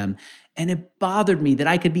to them. And it bothered me that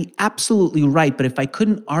I could be absolutely right, but if I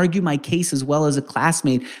couldn't argue my case as well as a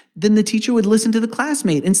classmate, then the teacher would listen to the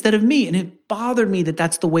classmate instead of me. And it bothered me that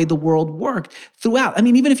that's the way the world worked throughout. I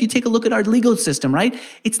mean, even if you take a look at our legal system, right?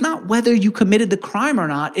 It's not whether you committed the crime or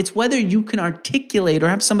not. It's whether you can articulate or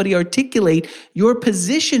have somebody articulate your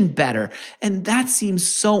position better. And that seems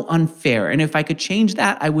so unfair. And if I could change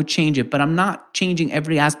that, I would change it. But I'm not changing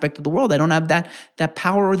every aspect of the world. I don't have that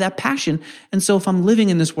power or that passion. And so if I'm living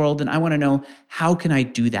in this world, then I want to know, how can I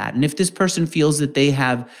do that? And if this person feels that they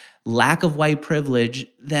have lack of white privilege,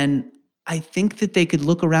 then I think that they could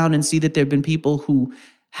look around and see that there have been people who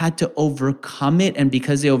had to overcome it. And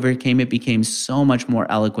because they overcame it, became so much more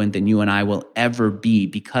eloquent than you and I will ever be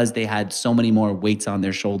because they had so many more weights on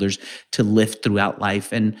their shoulders to lift throughout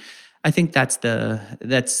life. And I think that's the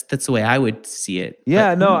way I would see it.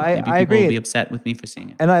 Yeah, But, no, maybe I people agree. will be upset with me for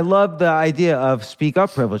seeing it. And I love the idea of speak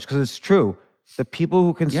up privilege because it's true. The people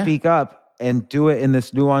who can Yeah. speak up and do it in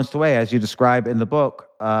this nuanced way, as you describe in the book,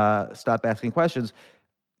 Stop Asking Questions,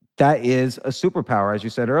 that is a superpower, as you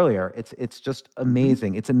said earlier. It's just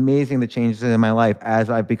amazing. It's amazing the changes in my life as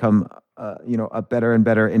I've become, a better and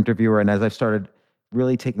better interviewer, and as I've started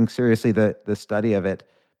really taking seriously the study of it.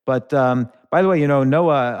 But by the way,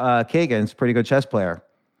 Noah Kagan's a pretty good chess player.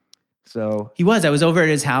 So He was. I was over at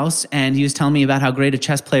his house and he was telling me about how great a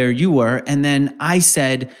chess player you were. And then I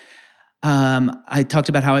said, I talked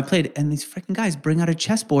about how I played, and these freaking guys bring out a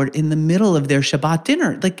chessboard in the middle of their Shabbat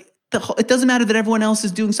dinner. Like, it doesn't matter that everyone else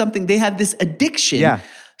is doing something. They have this addiction. Yeah.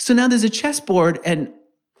 So now there's a chessboard, and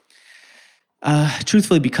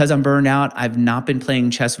truthfully, because I'm burned out, I've not been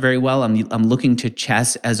playing chess very well. I'm looking to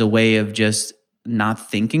chess as a way of just not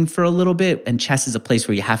thinking for a little bit. And chess is a place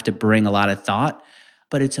where you have to bring a lot of thought.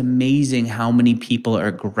 But it's amazing how many people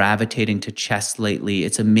are gravitating to chess lately.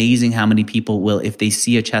 It's amazing how many people will, if they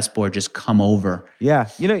see a chessboard, just come over. yeah,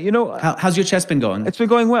 How's your chess been going? it's been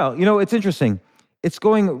going well. It's interesting. It's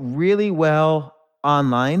going really well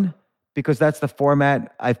online because that's the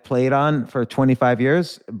format I've played on for 25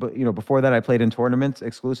 years. But before that, I played in tournaments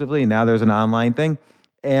exclusively. Now there's an online thing,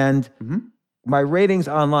 and my ratings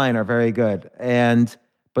online are very good.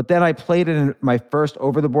 But then I played it in my first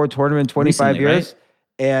over-the-board tournament in 25 Recently, years, right?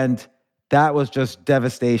 and that was just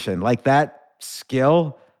devastation. Like that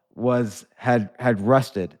skill had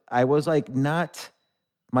rusted. I was like not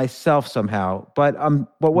myself somehow. But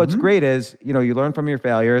what's great is you learn from your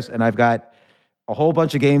failures, and I've got a whole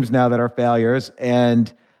bunch of games now that are failures,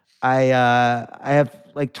 and I have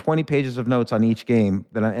like 20 pages of notes on each game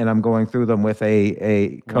and I'm going through them with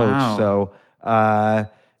a coach. Wow. So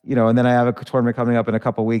and then I have a tournament coming up in a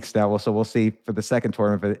couple weeks now. So we'll see for the second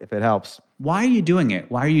tournament if it helps. Why are you doing it?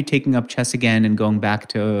 Why are you taking up chess again and going back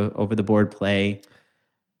to over-the-board play?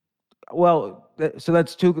 Well, so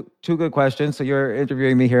that's two good questions. So you're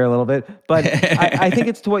interviewing me here a little bit, but I think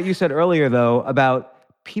it's to what you said earlier though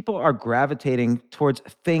about people are gravitating towards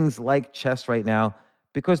things like chess right now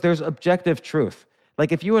because there's objective truth.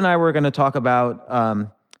 Like if you and I were going to talk about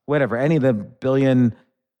any of the billion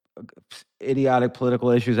idiotic political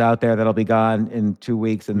issues out there that'll be gone in 2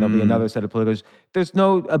 weeks and there'll be another set of political issues. There's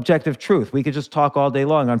no objective truth. We could just talk all day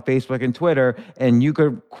long on Facebook and Twitter, and you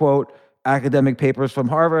could quote academic papers from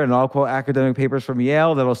Harvard and I'll quote academic papers from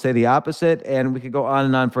Yale that'll say the opposite, and we could go on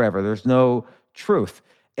and on forever. There's no truth.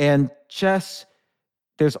 And chess,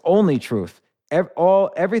 there's only truth.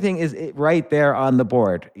 Everything is right there on the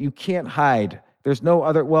board. You can't hide. There's no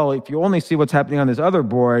other, if you only see what's happening on this other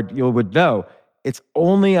board, you would know. It's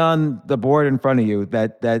only on the board in front of you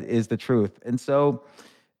that is the truth. And so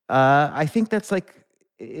I think that's like,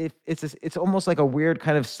 it's almost like a weird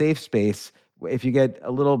kind of safe space if you get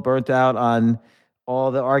a little burnt out on all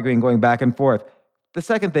the arguing going back and forth. The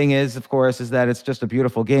second thing is, of course, is that it's just a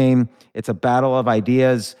beautiful game. It's a battle of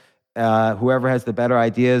ideas. Whoever has the better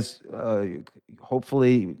ideas,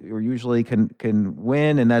 hopefully or usually can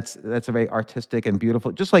win. And that's a very artistic and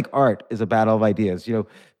beautiful, just like art is a battle of ideas.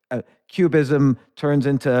 Cubism turns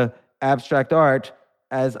into abstract art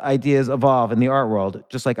as ideas evolve in the art world,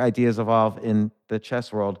 just like ideas evolve in the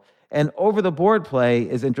chess world. And over the board play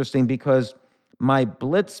is interesting because my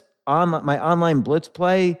online blitz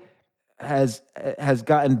play has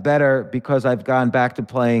gotten better because I've gone back to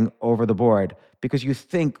playing over the board, because you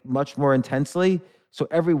think much more intensely. So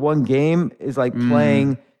every one game is like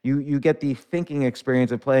playing, you get the thinking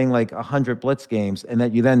experience of playing like 100 blitz games, and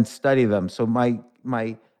that you then study them. So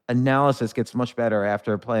my analysis gets much better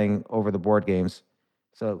after playing over the board games.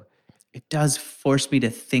 So it does force me to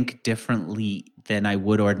think differently than I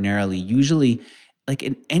would ordinarily. Usually, like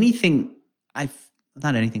in anything,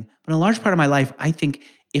 not anything, but in a large part of my life, I think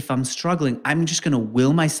if I'm struggling, I'm just going to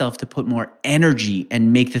will myself to put more energy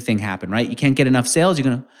and make the thing happen, right? You can't get enough sales.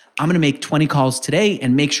 I'm going to make 20 calls today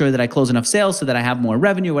and make sure that I close enough sales so that I have more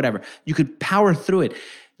revenue, whatever. You could power through it.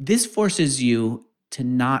 This forces you to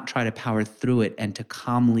not try to power through it and to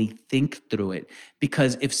calmly think through it.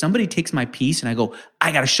 Because if somebody takes my piece and I go,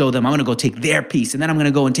 I got to show them, I'm going to go take their piece, and then I'm going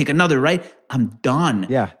to go and take another, right? I'm done.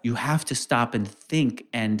 Yeah. You have to stop and think.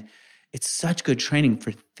 And it's such good training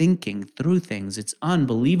for thinking through things. It's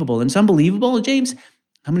unbelievable. And it's unbelievable, James,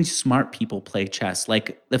 how many smart people play chess.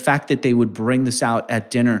 Like the fact that they would bring this out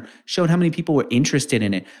at dinner showed how many people were interested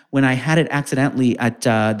in it. When I had it accidentally at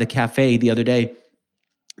the cafe the other day,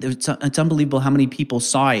 it's unbelievable how many people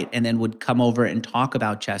saw it and then would come over and talk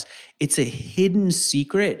about chess. It's a hidden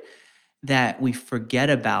secret that we forget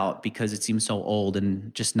about because it seems so old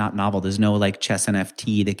and just not novel. There's no like chess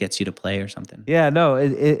NFT that gets you to play or something. Yeah, no,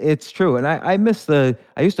 it's true. And I miss I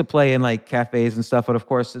used to play in like cafes and stuff, but of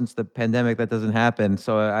course, since the pandemic, that doesn't happen.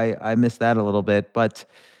 So I miss that a little bit. But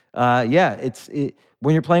yeah,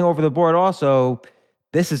 when you're playing over the board also,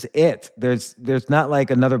 this is it. There's not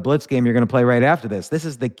like another blitz game you're going to play right after this. This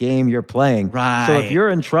is the game you're playing. Right. So if you're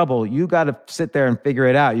in trouble, you got to sit there and figure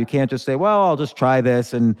it out. You can't just say, well, I'll just try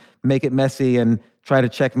this and make it messy and try to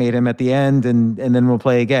checkmate him at the end and then we'll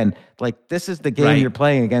play again. Like, this is the game you're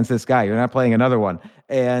playing against this guy. You're not playing another one.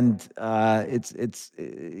 And it's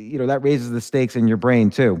that raises the stakes in your brain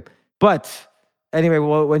too. But anyway,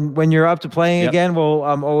 well, when you're up to playing again, well,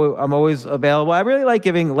 I'm always available. I really like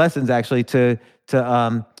giving lessons actually to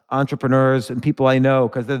entrepreneurs and people I know,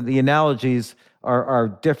 because the analogies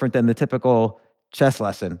are different than the typical chess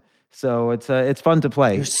lesson. So it's fun to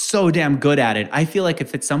play. You're so damn good at it. I feel like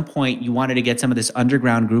if at some point you wanted to get some of this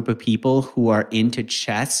underground group of people who are into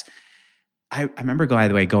chess, I remember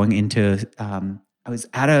going into I was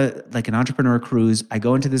at an entrepreneur cruise. I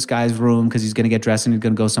go into this guy's room because he's going to get dressed and he's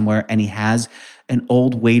going to go somewhere, and he has an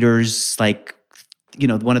old waiter's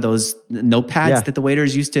one of those notepads that the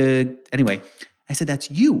waiters used to. Anyway, I said,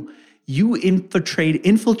 that's you. You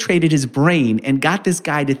infiltrated his brain and got this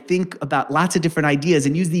guy to think about lots of different ideas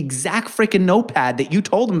and use the exact freaking notepad that you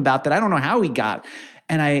told him about that I don't know how he got.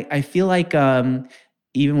 And I feel like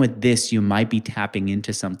even with this, you might be tapping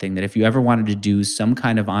into something that if you ever wanted to do some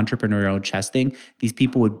kind of entrepreneurial chess thing, these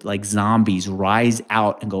people would, like zombies, rise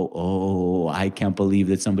out and go, oh, I can't believe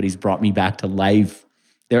that somebody's brought me back to life.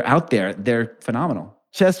 They're out there. They're phenomenal.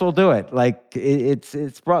 Chess will do it. Like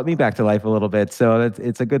it's brought me back to life a little bit. So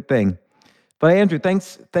it's a good thing. But Andrew,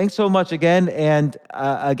 thanks so much again. And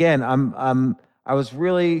again, I was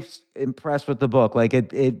really impressed with the book. Like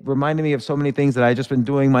it reminded me of so many things that I just been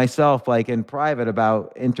doing myself, like in private,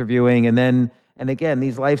 about interviewing. And again,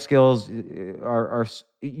 these life skills are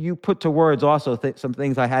you put to words also some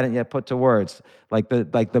things I hadn't yet put to words, like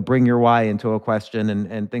the bring your why into a question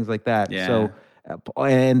and things like that. Yeah. So,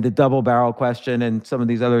 and the double barrel question and some of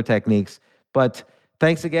these other techniques. But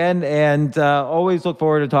thanks again, and always look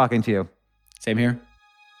forward to talking to you. Same here.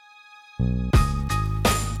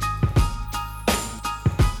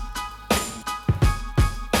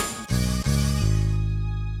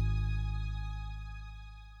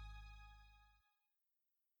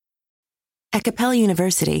 At Capella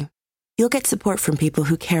University, you'll get support from people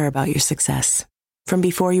who care about your success. From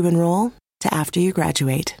before you enroll to after you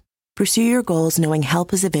graduate, pursue your goals knowing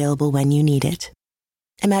help is available when you need it.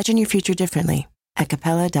 Imagine your future differently at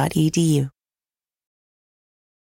capella.edu.